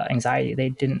had anxiety. They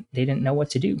didn't know what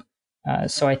to do.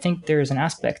 So I think there's an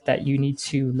aspect that you need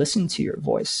to listen to your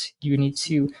voice. You need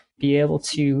to be able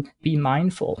to be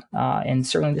mindful. And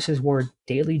certainly this is where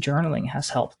daily journaling has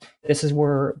helped. This is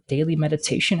where daily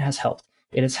meditation has helped.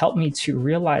 It has helped me to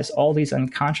realize all these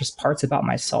unconscious parts about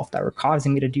myself that were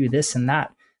causing me to do this and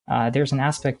that. There's an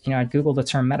aspect, I Googled the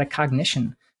term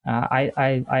metacognition.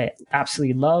 I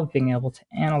absolutely love being able to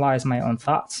analyze my own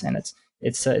thoughts, and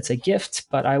it's a gift,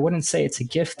 but I wouldn't say it's a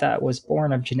gift that was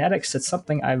born of genetics. It's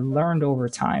something I've learned over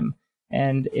time.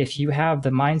 And if you have the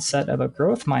mindset of a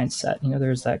growth mindset,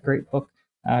 there's that great book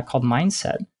called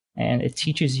Mindset, and it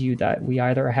teaches you that we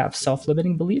either have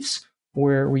self-limiting beliefs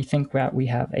where we think that we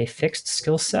have a fixed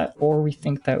skill set, or we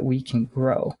think that we can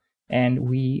grow and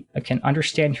we can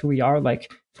understand who we are.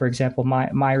 Like, for example,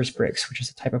 Myers-Briggs, which is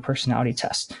a type of personality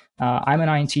test. I'm an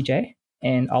INTJ,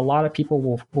 and a lot of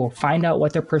people will find out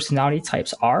what their personality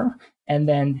types are, and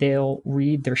then they'll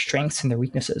read their strengths and their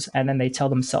weaknesses, and then they tell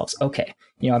themselves, okay,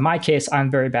 in my case,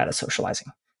 I'm very bad at socializing.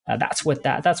 That's what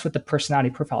the personality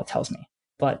profile tells me.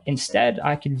 But instead,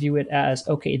 I can view it as,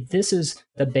 okay, this is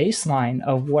the baseline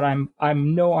of what I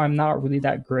know I'm not really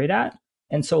that great at,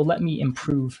 and so let me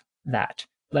improve that.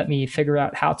 Let me figure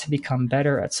out how to become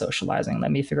better at socializing.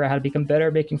 Let me figure out how to become better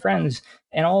at making friends,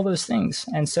 and all those things.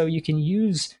 And so you can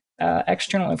use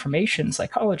external information,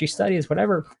 psychology studies,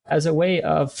 whatever, as a way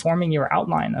of forming your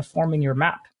outline, of forming your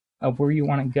map of where you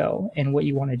want to go and what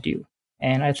you want to do.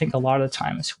 And I think a lot of the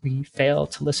times we fail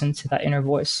to listen to that inner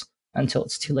voice until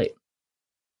it's too late.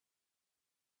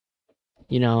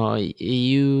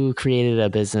 You created a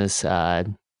business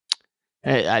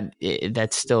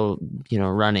that's still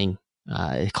running,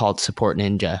 called Support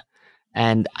Ninja.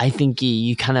 And I think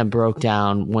you kind of broke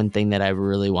down one thing that I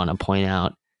really want to point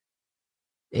out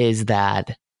is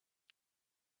that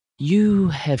you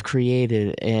have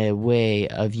created a way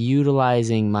of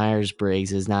utilizing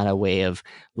Myers-Briggs as not a way of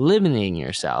limiting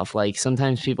yourself. Like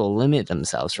sometimes people limit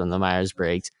themselves from the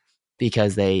Myers-Briggs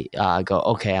because they go,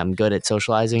 okay, I'm good at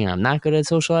socializing or I'm not good at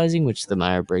socializing, which the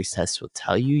Myers-Briggs test will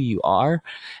tell you you are,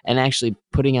 and actually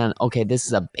putting on, okay, this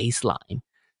is a baseline.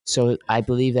 So I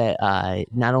believe that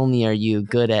not only are you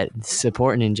good at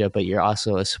support ninja, but you're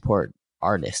also a support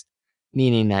artist,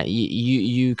 meaning that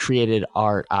you created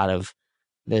art out of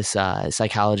this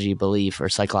psychology belief or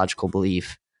psychological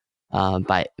belief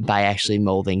by actually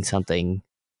molding something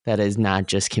that is not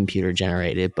just computer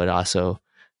generated, but also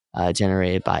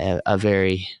generated by a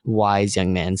very wise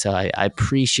young man. So I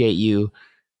appreciate you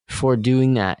for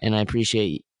doing that, and I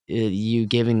appreciate you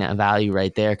giving that value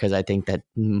right there, because I think that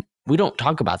we don't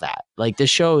talk about that. Like this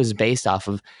show is based off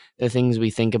of the things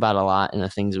we think about a lot and the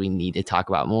things we need to talk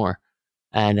about more.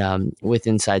 And with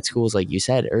inside schools, like you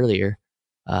said earlier,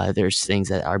 there's things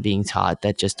that are being taught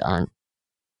that just aren't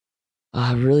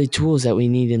really tools that we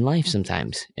need in life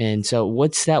sometimes. And so,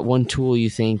 what's that one tool you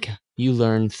think you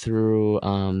learned through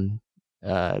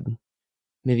uh,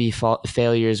 maybe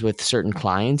failures with certain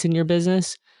clients in your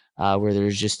business, where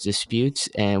there's just disputes?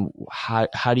 And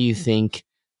how do you think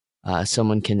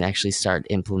someone can actually start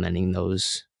implementing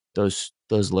those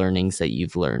learnings that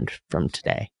you've learned from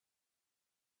today?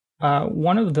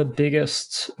 One of the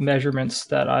biggest measurements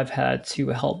that I've had to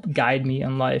help guide me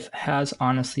in life has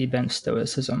honestly been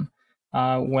stoicism.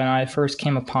 When I first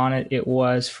came upon it, it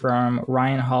was from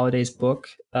Ryan Holiday's book.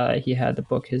 He had the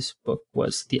book, his book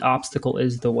was The Obstacle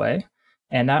is the Way.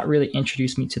 And that really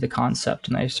introduced me to the concept.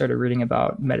 And I started reading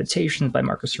about meditations by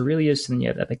Marcus Aurelius, and you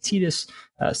have Epictetus,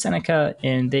 Seneca,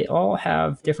 and they all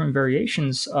have different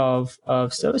variations of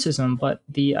stoicism. But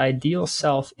the ideal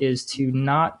self is to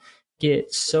not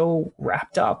get so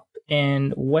wrapped up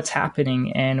in what's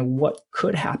happening and what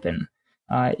could happen.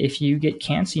 If you get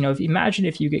cancer, imagine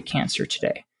if you get cancer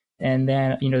today. And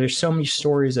then, there's so many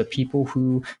stories of people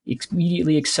who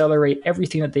immediately accelerate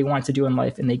everything that they want to do in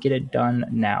life and they get it done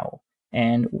now.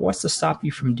 And what's to stop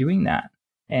you from doing that?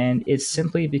 And it's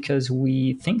simply because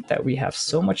we think that we have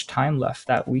so much time left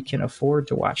that we can afford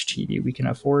to watch TV. We can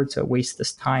afford to waste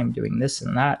this time doing this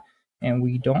and that. And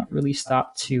we don't really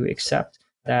stop to accept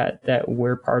that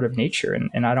we're part of nature.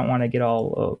 And I don't want to get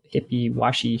all hippie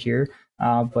washy here,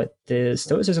 but the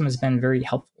stoicism has been very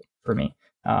helpful for me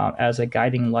as a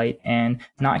guiding light and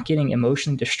not getting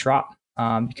emotionally distraught.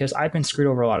 Because I've been screwed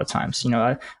over a lot of times.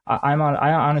 I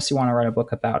honestly want to write a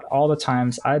book about all the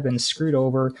times I've been screwed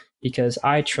over because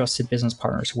I trusted business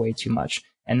partners way too much.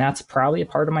 And that's probably a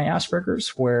part of my Asperger's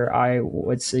where I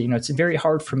would say, it's very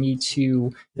hard for me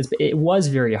it was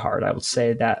very hard, I would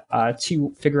say, that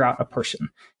to figure out a person,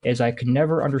 is I could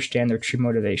never understand their true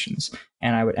motivations.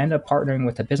 And I would end up partnering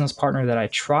with a business partner that I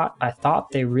thought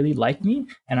they really liked me.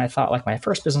 And I thought, like, my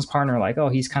first business partner, like, oh,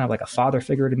 he's kind of like a father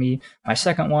figure to me. My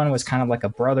second one was kind of like a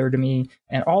brother to me,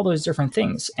 and all those different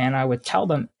things. And I would tell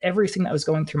them everything that was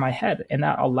going through my head. And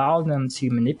that allowed them to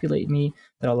manipulate me,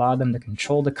 that allowed them to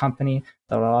control the company,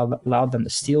 that allowed them to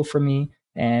steal from me.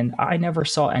 And I never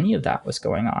saw any of that was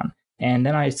going on. And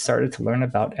then I started to learn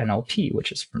about NLP,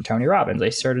 which is from Tony Robbins. I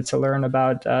started to learn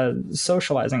about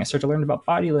socializing. I started to learn about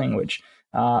body language.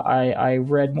 I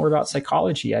read more about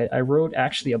psychology. I wrote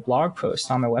actually a blog post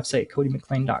on my website,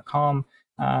 CodyMclain.com.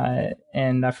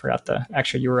 And I forgot the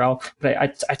actual URL, but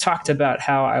I talked about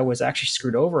how I was actually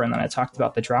screwed over. And then I talked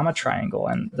about the drama triangle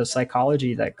and the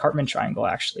psychology that Cartman triangle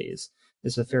actually is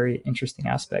a very interesting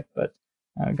aspect. But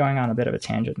going on a bit of a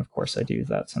tangent, of course, I do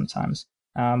that sometimes.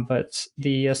 But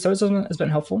the stoicism has been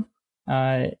helpful.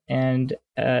 And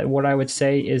what I would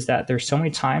say is that there's so many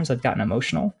times I've gotten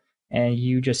emotional and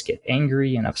you just get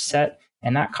angry and upset.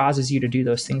 And that causes you to do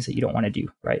those things that you don't want to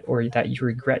do, right? Or that you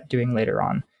regret doing later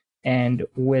on. And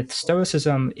with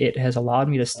stoicism, it has allowed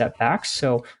me to step back.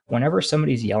 So whenever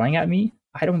somebody's yelling at me,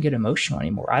 I don't get emotional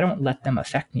anymore. I don't let them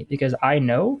affect me because I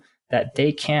know that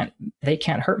they can't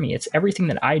hurt me. It's everything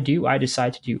that I do, I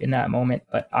decide to do in that moment,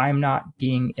 but I'm not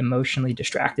being emotionally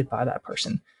distracted by that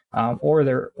person or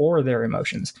their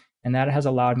emotions. And that has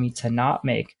allowed me to not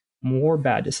make more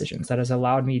bad decisions. That has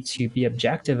allowed me to be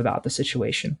objective about the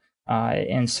situation.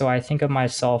 And so I think of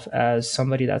myself as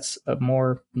somebody that's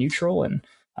more neutral, and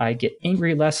I get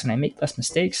angry less and I make less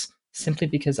mistakes simply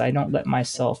because I don't let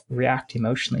myself react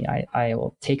emotionally. I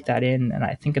will take that in and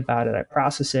I think about it, I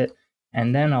process it,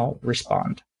 and then I'll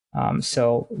respond.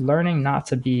 So learning not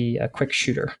to be a quick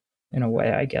shooter in a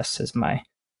way, I guess, is my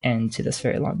end to this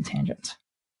very long tangent.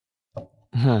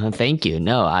 Thank you.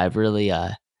 No, I really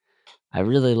I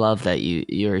really love that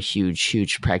you're a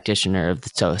huge practitioner of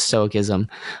the Stoicism.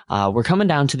 We're coming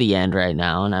down to the end right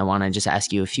now, and I want to just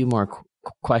ask you a few more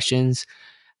questions.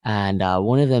 And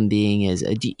one of them being is,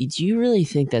 do you really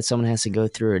think that someone has to go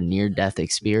through a near-death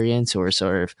experience or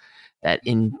sort of that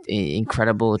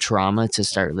incredible trauma to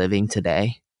start living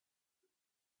today?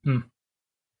 Hmm.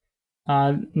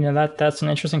 That's an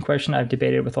interesting question. I've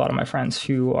debated with a lot of my friends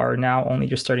who are now only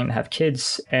just starting to have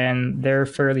kids, and they're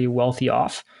fairly wealthy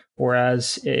off.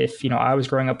 Whereas if I was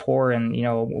growing up poor, and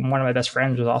one of my best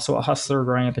friends was also a hustler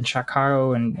growing up in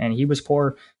Chicago, and he was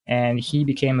poor, and he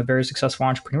became a very successful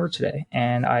entrepreneur today.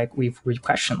 And we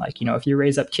questioned, like, if you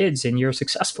raise up kids and you're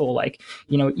successful, like,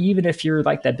 even if you're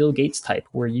like that Bill Gates type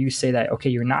where you say that, okay,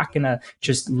 you're not gonna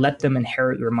just let them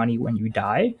inherit your money when you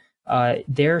die,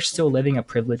 they're still living a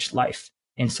privileged life.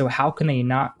 And so, how can they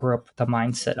not grow up with the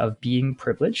mindset of being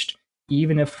privileged,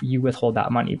 even if you withhold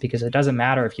that money? Because it doesn't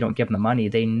matter if you don't give them the money.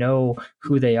 They know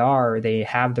who they are, they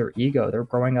have their ego, they're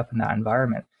growing up in that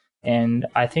environment. And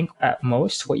I think at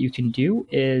most, what you can do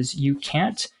is you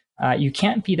can't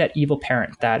be that evil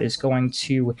parent that is going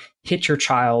to hit your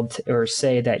child or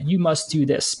say that you must do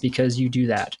this because you do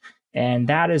that. And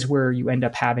that is where you end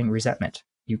up having resentment.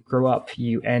 You grow up,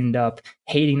 you end up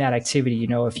hating that activity.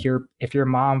 If your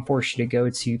mom forced you to go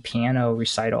to piano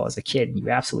recital as a kid and you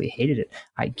absolutely hated it,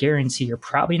 I guarantee you're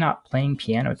probably not playing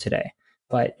piano today.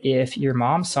 But if your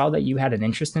mom saw that you had an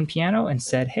interest in piano and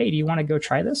said, "Hey, do you want to go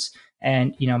try this?"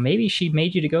 And maybe she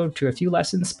made you to go to a few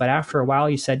lessons, but after a while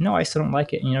you said, "No, I still don't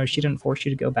like it." She didn't force you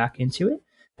to go back into it.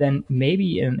 Then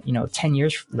maybe in 10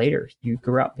 years later, you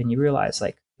grew up and you realize,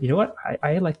 like, you know what,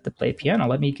 I like to play piano.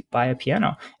 Let me buy a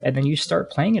piano. And then you start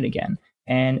playing it again.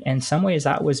 And in some ways,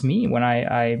 that was me when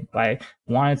I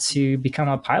wanted to become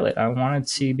a pilot. I wanted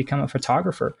to become a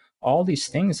photographer. All these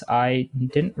things I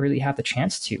didn't really have the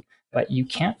chance to. But you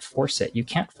can't force it. You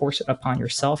can't force it upon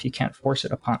yourself. You can't force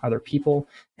it upon other people.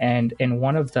 And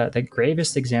one of the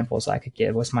gravest examples I could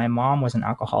give was my mom was an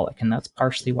alcoholic, and that's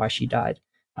partially why she died.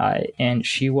 And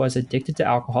she was addicted to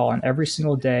alcohol, and every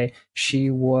single day she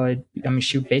would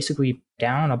basically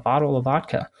down a bottle of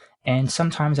vodka. And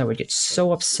sometimes I would get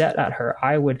so upset at her.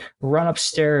 I would run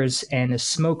upstairs, and the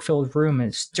smoke-filled room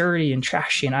is dirty and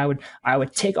trashy, and I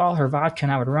would take all her vodka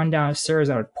and I would run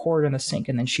downstairs. I would pour it in the sink,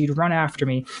 and then she'd run after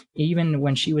me, even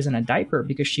when she was in a diaper,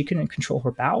 because she couldn't control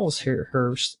her bowels.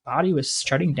 Her body was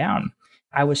shutting down.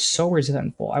 I was so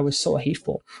resentful. I was so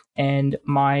hateful. And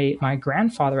my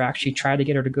grandfather actually tried to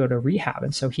get her to go to rehab,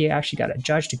 and so he actually got a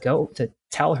judge to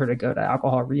tell her to go to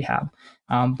alcohol rehab.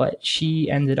 But she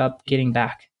ended up getting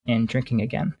back and drinking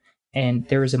again. And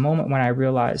there was a moment when I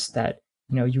realized that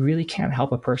you really can't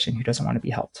help a person who doesn't want to be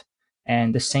helped.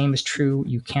 And the same is true.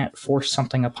 You can't force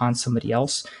something upon somebody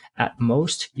else. At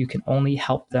most, you can only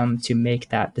help them to make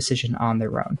that decision on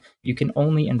their own. You can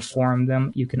only inform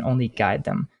them. You can only guide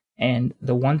them. And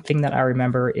the one thing that I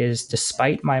remember is,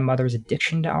 despite my mother's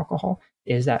addiction to alcohol,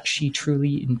 is that she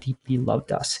truly and deeply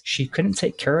loved us. She couldn't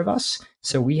take care of us,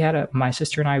 so my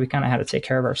sister and I, we kind of had to take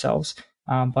care of ourselves.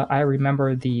 But I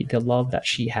remember the love that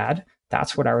she had.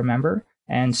 That's what I remember.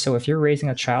 And so, if you're raising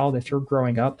a child, if you're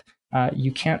growing up,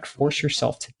 you can't force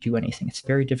yourself to do anything. It's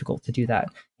very difficult to do that.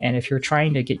 And if you're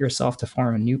trying to get yourself to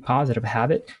form a new positive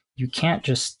habit, you can't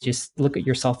just look at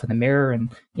yourself in the mirror and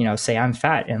say, "I'm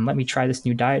fat and let me try this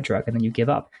new diet drug," and then you give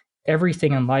up.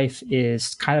 Everything in life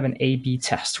is kind of an A/B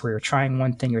test where you're trying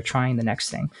one thing, you're trying the next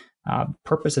thing.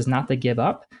 Purpose is not to give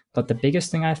up, but the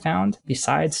biggest thing I found,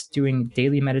 besides doing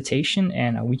daily meditation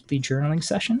and a weekly journaling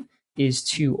session, is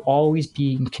to always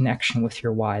be in connection with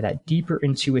your why, that deeper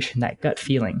intuition, that gut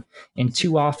feeling. And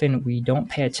too often we don't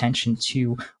pay attention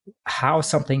to how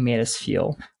something made us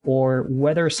feel, or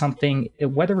whether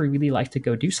we really like to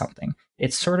go do something.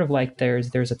 It's sort of like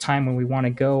there's a time when we want to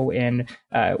go, and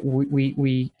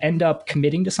we end up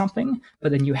committing to something,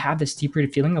 but then you have this deeper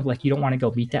feeling of, like, you don't want to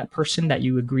go meet that person that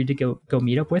you agreed to go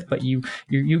meet up with, but you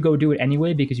go do it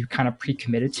anyway because you kind of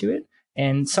pre-committed to it.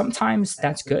 And sometimes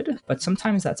that's good, but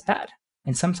sometimes that's bad.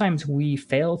 And sometimes we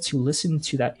fail to listen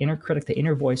to that inner critic, the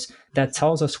inner voice that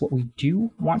tells us what we do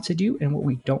want to do and what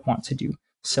we don't want to do.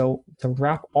 So to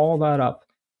wrap all that up,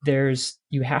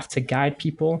 you have to guide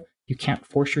people. You can't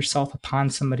force yourself upon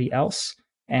somebody else.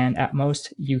 And at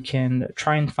most, you can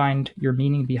try and find your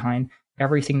meaning behind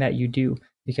everything that you do.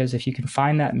 Because if you can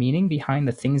find that meaning behind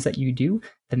the things that you do,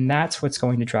 then that's what's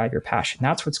going to drive your passion.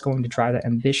 That's what's going to drive that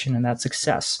ambition and that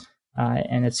success.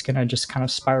 And it's going to just kind of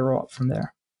spiral up from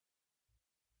there.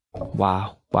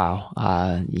 Wow.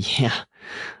 Yeah.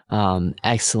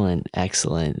 Excellent.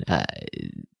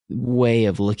 way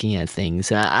of looking at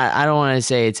things. And I don't want to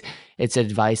say it's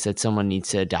advice that someone needs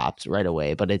to adopt right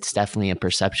away, but it's definitely a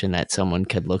perception that someone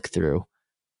could look through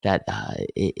that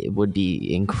it would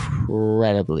be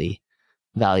incredibly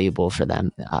valuable for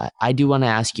them. I do want to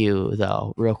ask you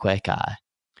though, real quick,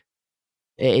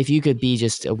 if you could be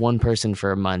just one person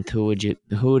for a month, who would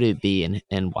it be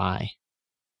and why?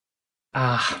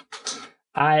 Ah,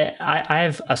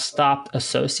 I've stopped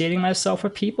associating myself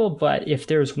with people, but if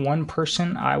there's one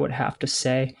person, I would have to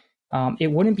say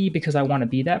it wouldn't be because I want to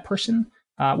be that person.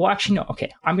 Well, actually, no.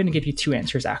 Okay, I'm going to give you two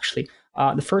answers. Actually,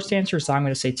 the first answer is I'm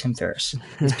going to say Tim Ferriss.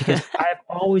 It's because I've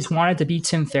always wanted to be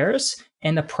Tim Ferriss,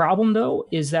 and the problem though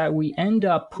is that we end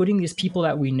up putting these people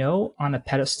that we know on a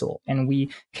pedestal, and we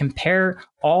compare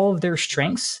all of their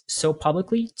strengths so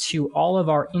publicly to all of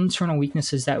our internal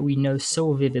weaknesses that we know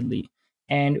so vividly,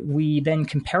 and we then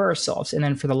compare ourselves. And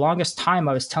then for the longest time,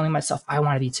 I was telling myself, I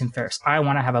want to be Tim Ferriss. I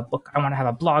want to have a book. I want to have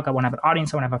a blog. I want to have an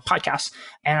audience. I want to have a podcast.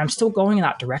 And I'm still going in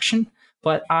that direction.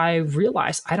 But I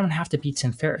realized I don't have to be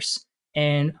Tim Ferriss.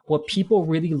 And what people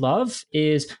really love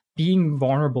is being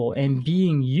vulnerable and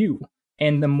being you.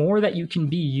 And the more that you can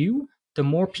be you, the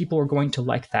more people are going to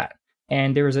like that.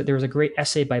 And there was a great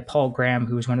essay by Paul Graham,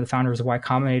 who was one of the founders of Y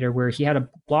Combinator, where he had a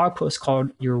blog post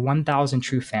called Your 1,000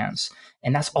 True Fans.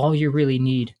 And that's all you really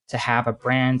need to have a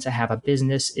brand, to have a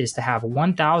business, is to have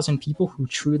 1,000 people who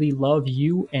truly love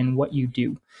you and what you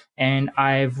do. And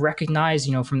I've recognized,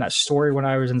 from that story when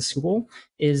I was in school,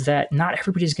 is that not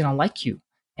everybody's going to like you.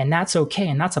 And that's okay.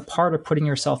 And that's a part of putting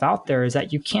yourself out there, is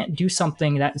that you can't do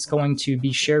something that is going to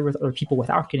be shared with other people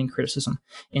without getting criticism.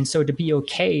 And so to be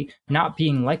okay not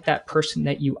being like that person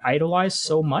that you idolize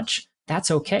so much, that's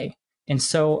okay. And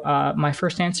so my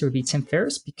first answer would be Tim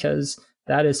Ferriss, because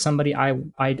that is somebody I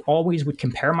always would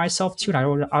compare myself to.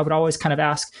 And I would always kind of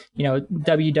ask,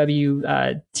 WWTF,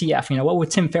 what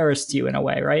would Tim Ferriss do in a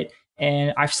way, right?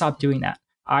 And I've stopped doing that.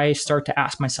 I start to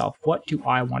ask myself, what do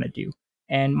I want to do?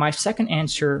 And my second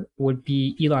answer would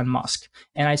be Elon Musk.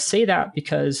 And I say that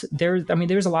because there's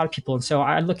a lot of people. And so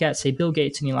I look at, say, Bill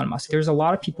Gates and Elon Musk. There's a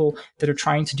lot of people that are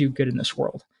trying to do good in this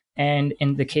world. And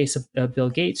in the case of Bill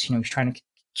Gates, he's trying to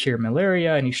cure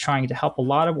malaria, and he's trying to help a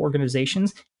lot of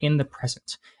organizations in the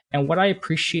present. And what I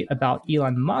appreciate about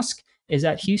Elon Musk is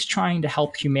that he's trying to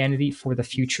help humanity for the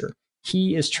future.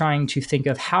 He is trying to think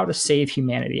of how to save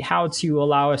humanity, how to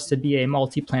allow us to be a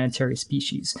multiplanetary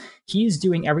species. He's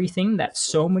doing everything that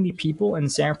so many people in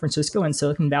San Francisco and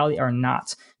Silicon Valley are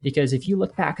not. Because if you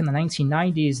look back in the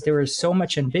 1990s, there was so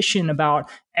much ambition about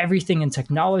everything in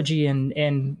technology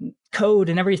and code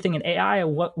and everything in AI,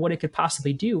 and what it could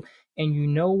possibly do.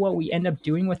 And what we end up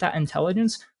doing with that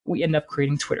intelligence? We end up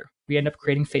creating Twitter. We end up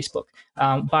creating Facebook.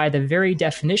 By the very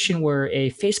definition, where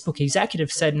a Facebook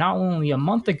executive said not only a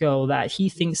month ago that he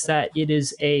thinks that it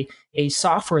is a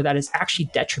software that is actually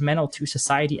detrimental to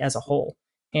society as a whole.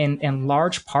 And in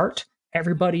large part,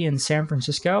 everybody in San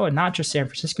Francisco, and not just San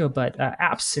Francisco, but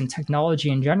apps and technology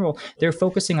in general, they're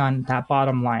focusing on that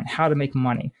bottom line, how to make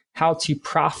money, how to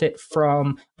profit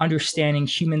from understanding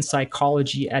human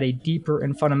psychology at a deeper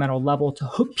and fundamental level, to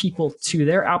hook people to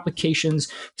their applications,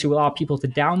 to allow people to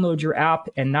download your app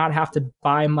and not have to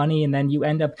buy money. And then you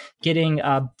end up getting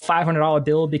a $500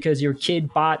 bill because your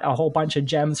kid bought a whole bunch of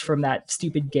gems from that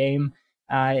stupid game.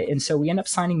 And so we end up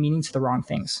signing meaning to the wrong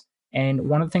things. And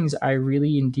one of the things I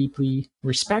really and deeply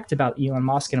respect about Elon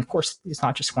Musk, and of course, it's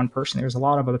not just one person, there's a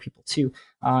lot of other people too,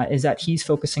 is that he's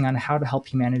focusing on how to help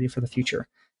humanity for the future.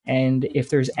 And if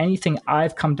there's anything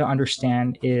I've come to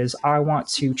understand, is I want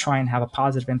to try and have a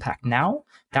positive impact now.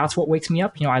 That's what wakes me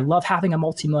up. I love having a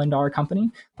multi-million-dollar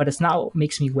company, but it's not what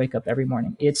makes me wake up every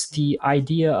morning. It's the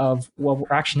idea of, well,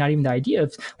 actually not even the idea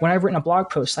of, when I've written a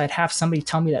blog post, I'd have somebody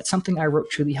tell me that something I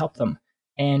wrote truly helped them.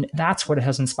 And that's what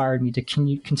has inspired me to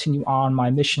continue on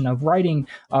my mission of writing,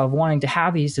 of wanting to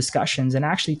have these discussions and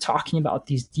actually talking about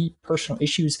these deep personal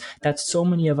issues that so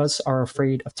many of us are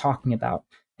afraid of talking about.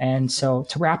 And so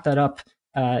to wrap that up,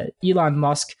 Elon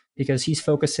Musk, because he's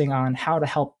focusing on how to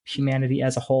help humanity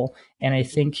as a whole. And I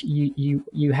think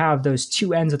you have those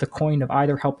two ends of the coin of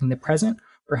either helping the present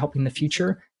or helping the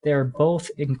future. They're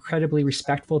both incredibly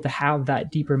respectful to have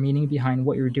that deeper meaning behind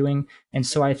what you're doing. And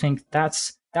so I think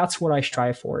that's what I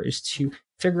strive for, is to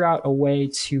figure out a way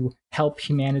to help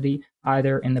humanity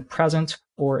either in the present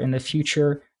or in the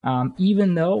future.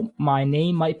 Even though my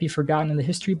name might be forgotten in the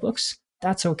history books,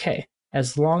 that's okay,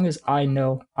 as long as I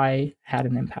know I had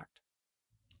an impact.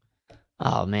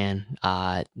 Oh man,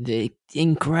 the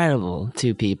incredible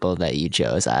two people that you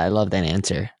chose. I love that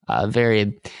answer.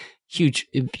 Very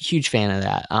huge fan of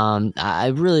that. I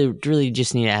really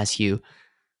just need to ask you,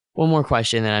 one more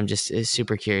question that I'm just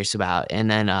super curious about, and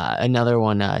then another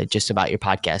one just about your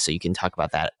podcast, so you can talk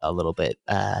about that a little bit.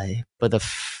 But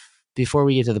before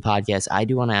we get to the podcast, I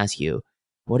do want to ask you,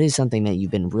 what is something that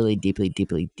you've been really deeply,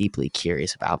 deeply, deeply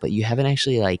curious about, but you haven't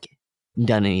actually like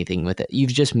done anything with it? You've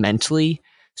just mentally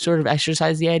sort of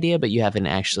exercised the idea, but you haven't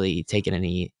actually taken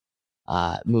any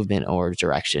movement or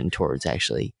direction towards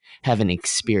actually having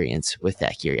experience with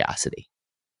that curiosity.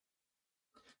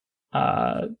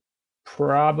 Uh,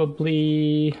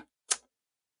 Probably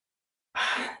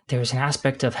there's an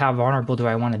aspect of how vulnerable do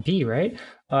I want to be, right?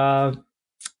 Uh,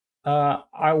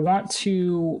 I want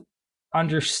to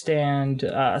understand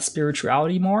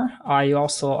spirituality more. I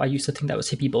used to think that was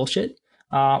hippie bullshit.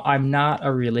 I'm not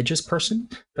a religious person,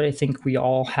 but I think we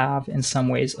all have, in some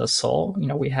ways, a soul. You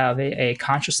know, we have a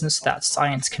consciousness that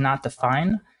science cannot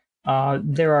define.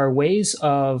 There are ways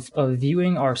of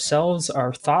viewing ourselves,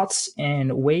 our thoughts,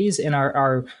 and ways in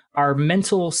our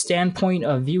mental standpoint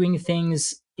of viewing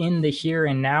things in the here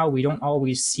and now. We don't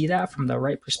always see that from the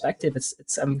right perspective.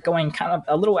 It's I'm going kind of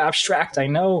a little abstract, I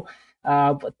know,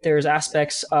 but there's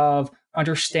aspects of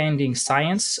understanding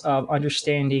science, of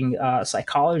understanding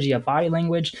psychology, of body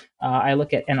language. I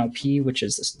look at NLP, which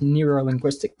is this neuro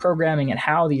linguistic programming, and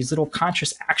how these little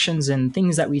conscious actions and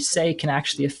things that we say can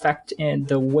actually affect in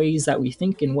the ways that we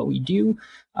think and what we do.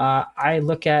 I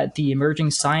look at the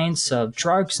emerging science of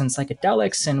drugs and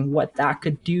psychedelics and what that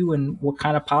could do and what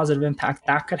kind of positive impact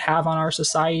that could have on our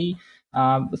society.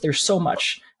 But there's so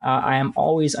much I am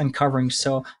always uncovering.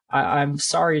 So I'm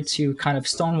sorry to kind of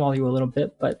stonewall you a little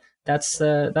bit, but that's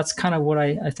kind of what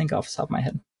I think off the top of my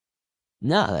head.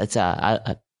 No,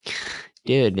 that's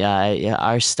dude. Yeah,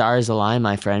 our stars align,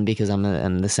 my friend, because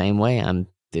I'm the same way. I'm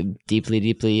deeply,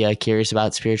 deeply curious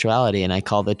about spirituality, and I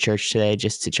called the church today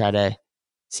just to try to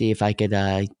see if I could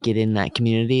get in that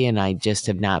community. And I just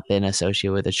have not been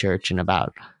associated with a church in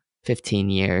about 15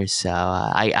 years. So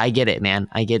I get it, man.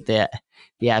 I get the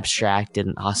abstract,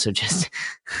 and also just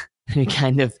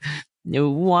kind of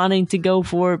wanting to go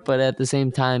for it, but at the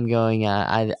same time going,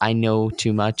 I know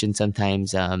too much, and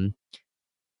sometimes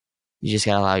you just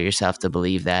gotta allow yourself to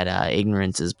believe that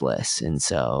ignorance is bliss, and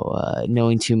so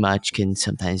knowing too much can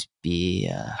sometimes be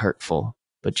hurtful.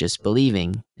 But just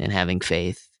believing and having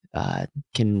faith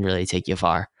can really take you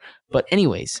far. But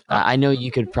anyways, I know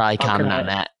you could probably comment on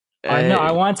that. I know.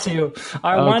 I want to.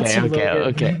 I want to, Logan.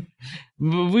 Okay.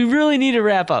 We really need to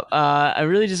wrap up. I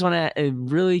really just want to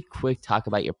really quick talk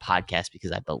about your podcast,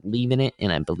 because I believe in it,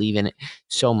 and I believe in it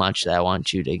so much that I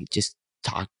want you to just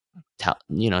tell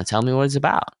me what it's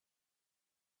about.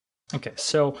 Okay,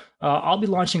 so I'll be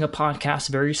launching a podcast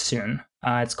very soon.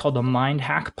 It's called the Mind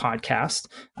Hack Podcast.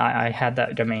 I had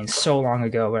that domain so long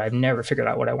ago, but I've never figured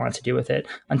out what I wanted to do with it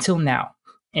until now.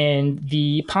 And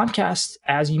the podcast,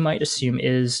 as you might assume,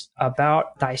 is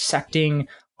about dissecting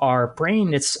our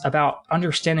brain. It's about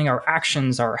understanding our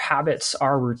actions, our habits,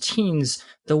 our routines,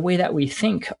 the way that we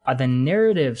think, the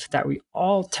narrative that we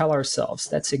all tell ourselves.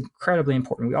 That's incredibly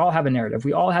important. We all have a narrative.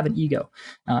 We all have an ego.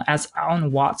 As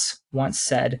Alan Watts once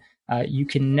said, you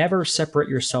can never separate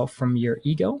yourself from your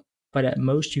ego, but at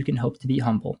most you can hope to be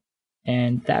humble.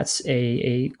 And that's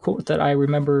a quote that I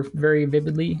remember very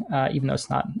vividly, even though it's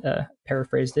not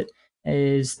paraphrased it,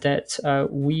 is that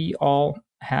we all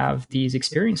have these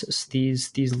experiences,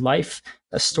 these life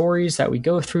stories that we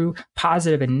go through,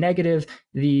 positive and negative,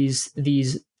 these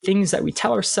things that we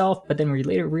tell ourselves, but then we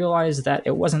later realize that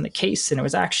it wasn't the case, and it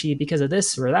was actually because of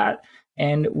this or that,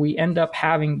 and we end up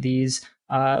having these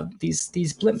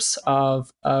blimps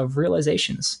of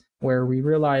realizations where we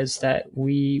realize that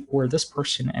we were this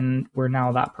person and we're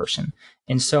now that person.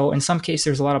 And so in some cases,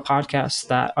 there's a lot of podcasts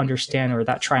that understand or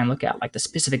that try and look at like the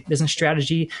specific business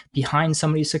strategy behind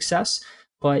somebody's success.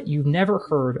 But you've never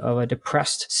heard of a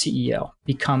depressed CEO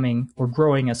becoming or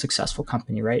growing a successful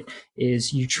company, right?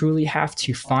 Is you truly have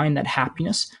to find that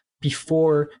happiness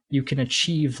before you can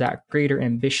achieve that greater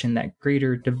ambition, that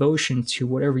greater devotion to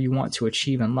whatever you want to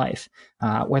achieve in life,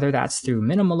 whether that's through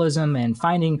minimalism and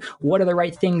finding what are the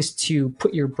right things to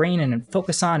put your brain in and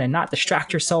focus on and not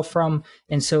distract yourself from.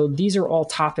 And so these are all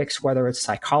topics, whether it's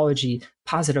psychology,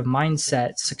 positive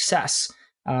mindset, success,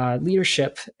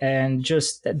 leadership, and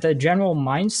just the general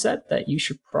mindset that you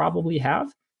should probably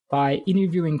have by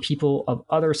interviewing people of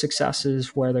other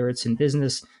successes, whether it's in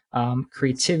business,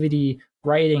 creativity,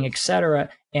 writing, etc.,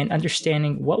 and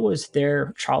understanding what was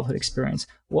their childhood experience,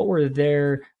 what were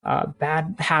their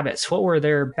bad habits, what were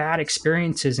their bad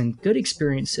experiences and good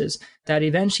experiences that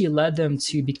eventually led them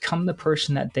to become the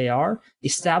person that they are,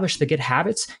 establish the good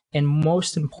habits, and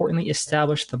most importantly,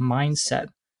 establish the mindset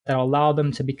that allow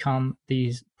them to become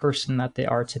the person that they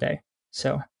are today.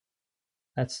 So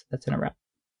that's in a wrap.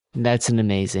 That's an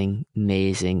amazing,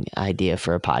 amazing idea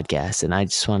for a podcast. And I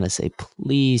just want to say,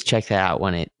 please check that out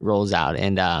when it rolls out.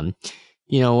 And,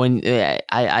 when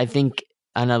I think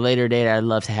on a later date, I'd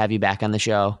love to have you back on the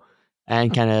show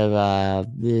and kind of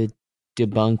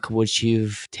debunk what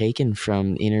you've taken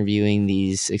from interviewing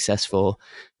these successful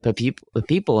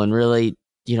people and really,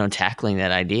 tackling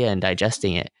that idea and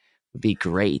digesting it would be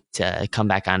great to come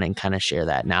back on and kind of share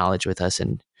that knowledge with us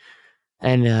and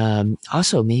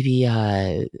also maybe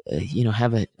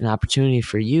have an opportunity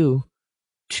for you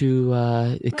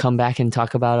to come back and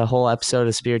talk about a whole episode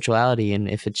of spirituality and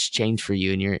if it's changed for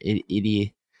you and your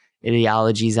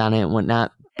ideologies on it and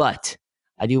whatnot. But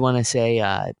I do want to say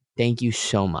thank you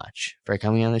so much for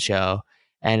coming on the show.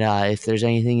 And if there's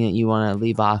anything that you want to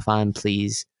leave off on,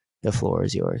 please, the floor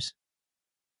is yours.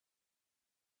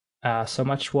 So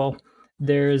much. Well,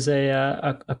 there's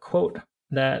a quote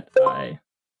that I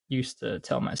used to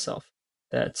tell myself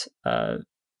that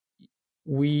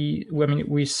we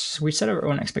set our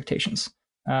own expectations.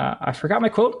 I forgot my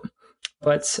quote,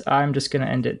 but I'm just going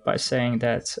to end it by saying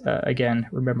that again,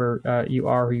 remember, you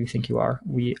are who you think you are.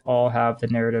 We all have the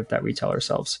narrative that we tell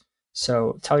ourselves.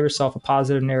 So tell yourself a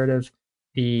positive narrative.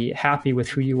 Be happy with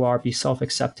who you are. Be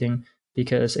self-accepting,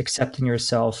 because accepting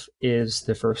yourself is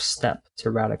the first step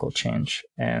to radical change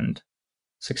and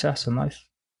success in life.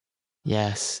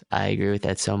 Yes, I agree with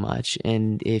that so much.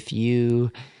 And if you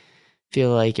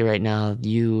feel like right now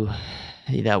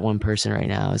that one person right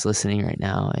now is listening right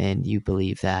now and you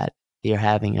believe that you're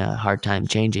having a hard time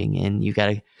changing and you got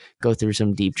to go through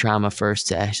some deep trauma first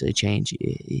to actually change,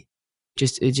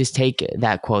 just take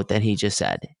that quote that he just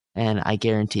said, and I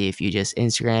guarantee if you just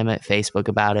Instagram it, Facebook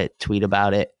about it, tweet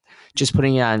about it, just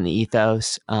putting it on the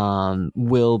ethos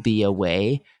will be a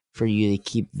way for you to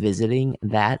keep visiting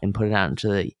that and put it out into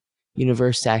the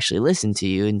universe to actually listen to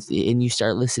you, and you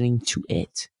start listening to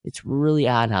it. It's really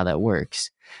odd how that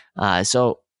works.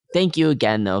 So thank you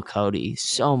again, though, Cody,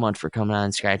 so much for coming on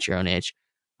and Scratch Your Own Itch.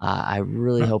 I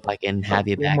really hope I can have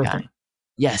you One back more on. thing.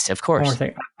 Yes, of One more course.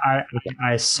 thing.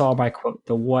 I saw my quote.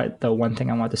 The one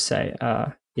thing I want to say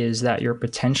is that your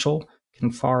potential can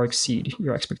far exceed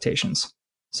your expectations.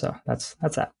 So that's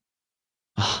that.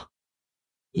 Oh,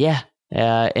 yeah.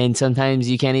 And sometimes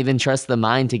you can't even trust the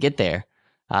mind to get there.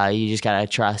 You just gotta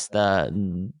trust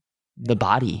the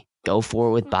body. Go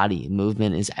forward with body.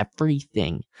 Movement is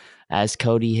everything. As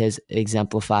Cody has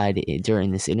exemplified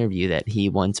during this interview, that he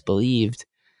once believed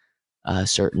a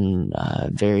certain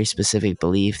very specific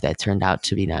belief that turned out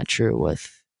to be not true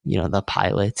with, the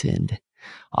pilot, and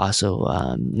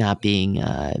also not being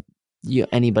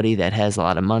anybody that has a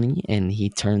lot of money, and he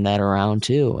turned that around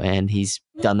too, and he's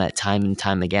done that time and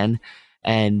time again,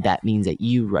 and that means that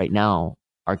you right now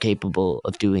are capable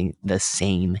of doing the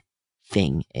same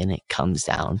thing, and it comes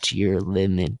down to your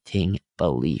limiting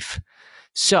belief.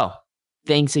 So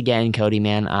thanks again, Cody,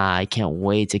 man. I can't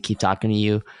wait to keep talking to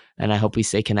you, and I hope we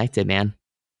stay connected, man.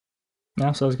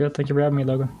 Yeah, sounds good. Thank you for having me,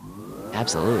 Logan.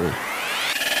 Absolutely.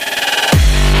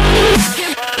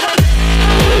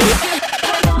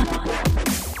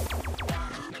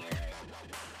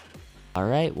 All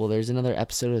right, well, there's another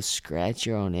episode of Scratch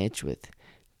Your Own Itch with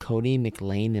Cody,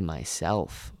 Mclain, and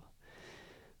myself.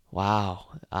 Wow.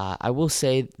 I will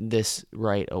say this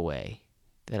right away,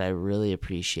 that I really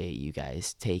appreciate you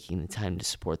guys taking the time to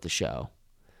support the show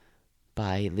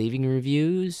by leaving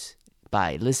reviews,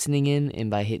 by listening in, and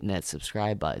by hitting that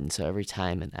subscribe button. So every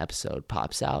time an episode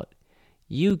pops out,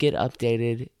 you get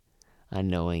updated on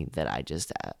knowing that I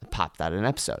just popped out an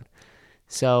episode.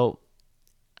 So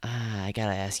I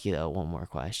gotta ask you, though, one more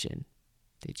question.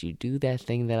 Did you do that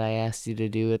thing that I asked you to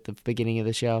do at the beginning of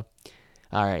the show?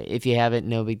 All right, if you haven't,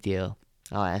 no big deal.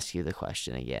 I'll ask you the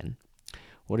question again.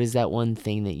 What is that one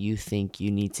thing that you think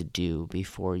you need to do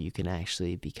before you can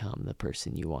actually become the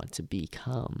person you want to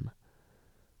become?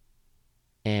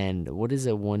 And what is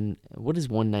one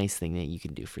nice thing that you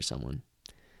can do for someone?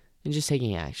 And just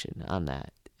taking action on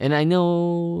that. And I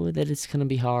know that it's going to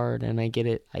be hard, and I get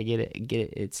it.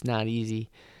 It's not easy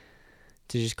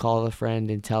to just call a friend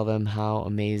and tell them how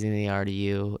amazing they are to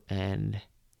you, and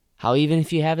how even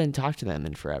if you haven't talked to them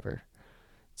in forever,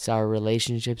 it's our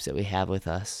relationships that we have with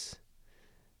us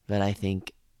that I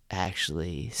think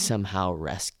actually somehow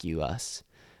rescue us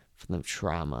from the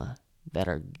trauma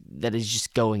that is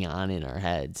just going on in our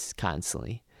heads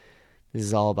constantly. This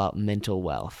is all about mental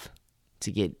wealth,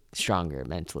 to get stronger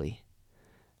mentally.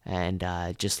 And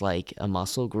just like a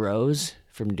muscle grows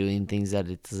from doing things that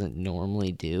it doesn't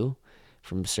normally do,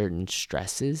 from certain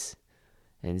stresses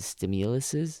and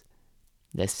stimuluses,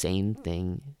 the same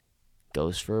thing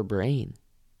goes for a brain.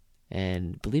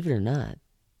 And believe it or not,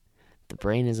 the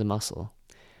brain is a muscle.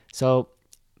 So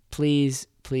Please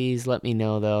let me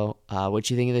know, though, what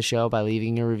you think of the show by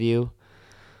leaving a review.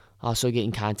 Also, get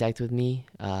in contact with me.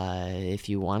 If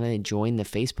you want to join the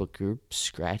Facebook group,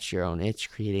 Scratch Your Own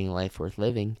Itch, Creating a Life Worth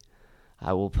Living,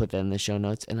 I will put that in the show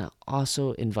notes. And I'll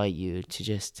also invite you to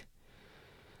just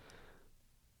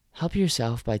help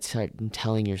yourself by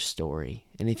telling your story.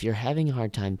 And if you're having a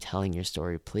hard time telling your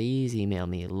story, please email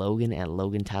me,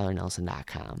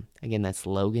 logan@logantylernelson.com. Again, that's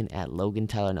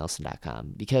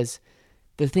logan@logantylernelson.com. Because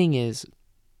the thing is,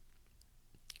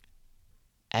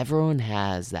 everyone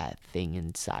has that thing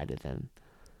inside of them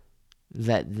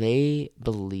that they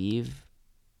believe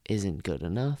isn't good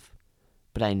enough,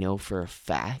 but I know for a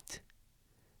fact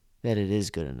that it is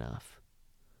good enough.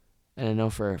 And I know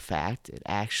for a fact it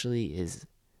actually is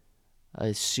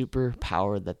a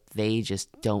superpower that they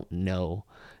just don't know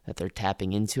that they're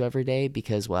tapping into every day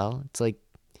because, well, it's like,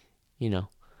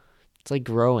 it's like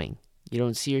growing. You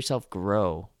don't see yourself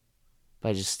grow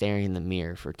by just staring in the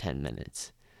mirror for 10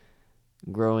 minutes.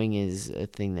 Growing is a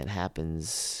thing that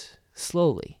happens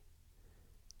slowly.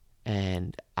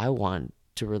 And I want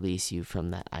to release you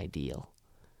from that ideal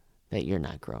that you're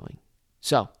not growing.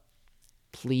 So,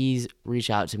 please reach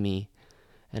out to me,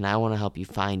 and I want to help you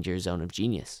find your zone of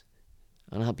genius.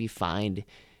 I want to help you find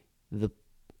the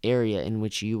area in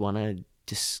which you want to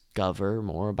discover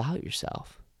more about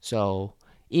yourself. So,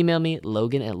 email me at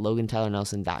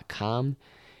logan@logantylernelson.com.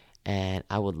 And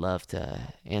I would love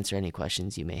to answer any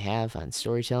questions you may have on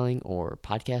storytelling or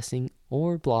podcasting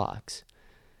or blogs.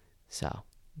 So,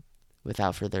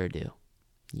 without further ado,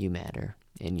 you matter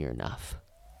and you're enough.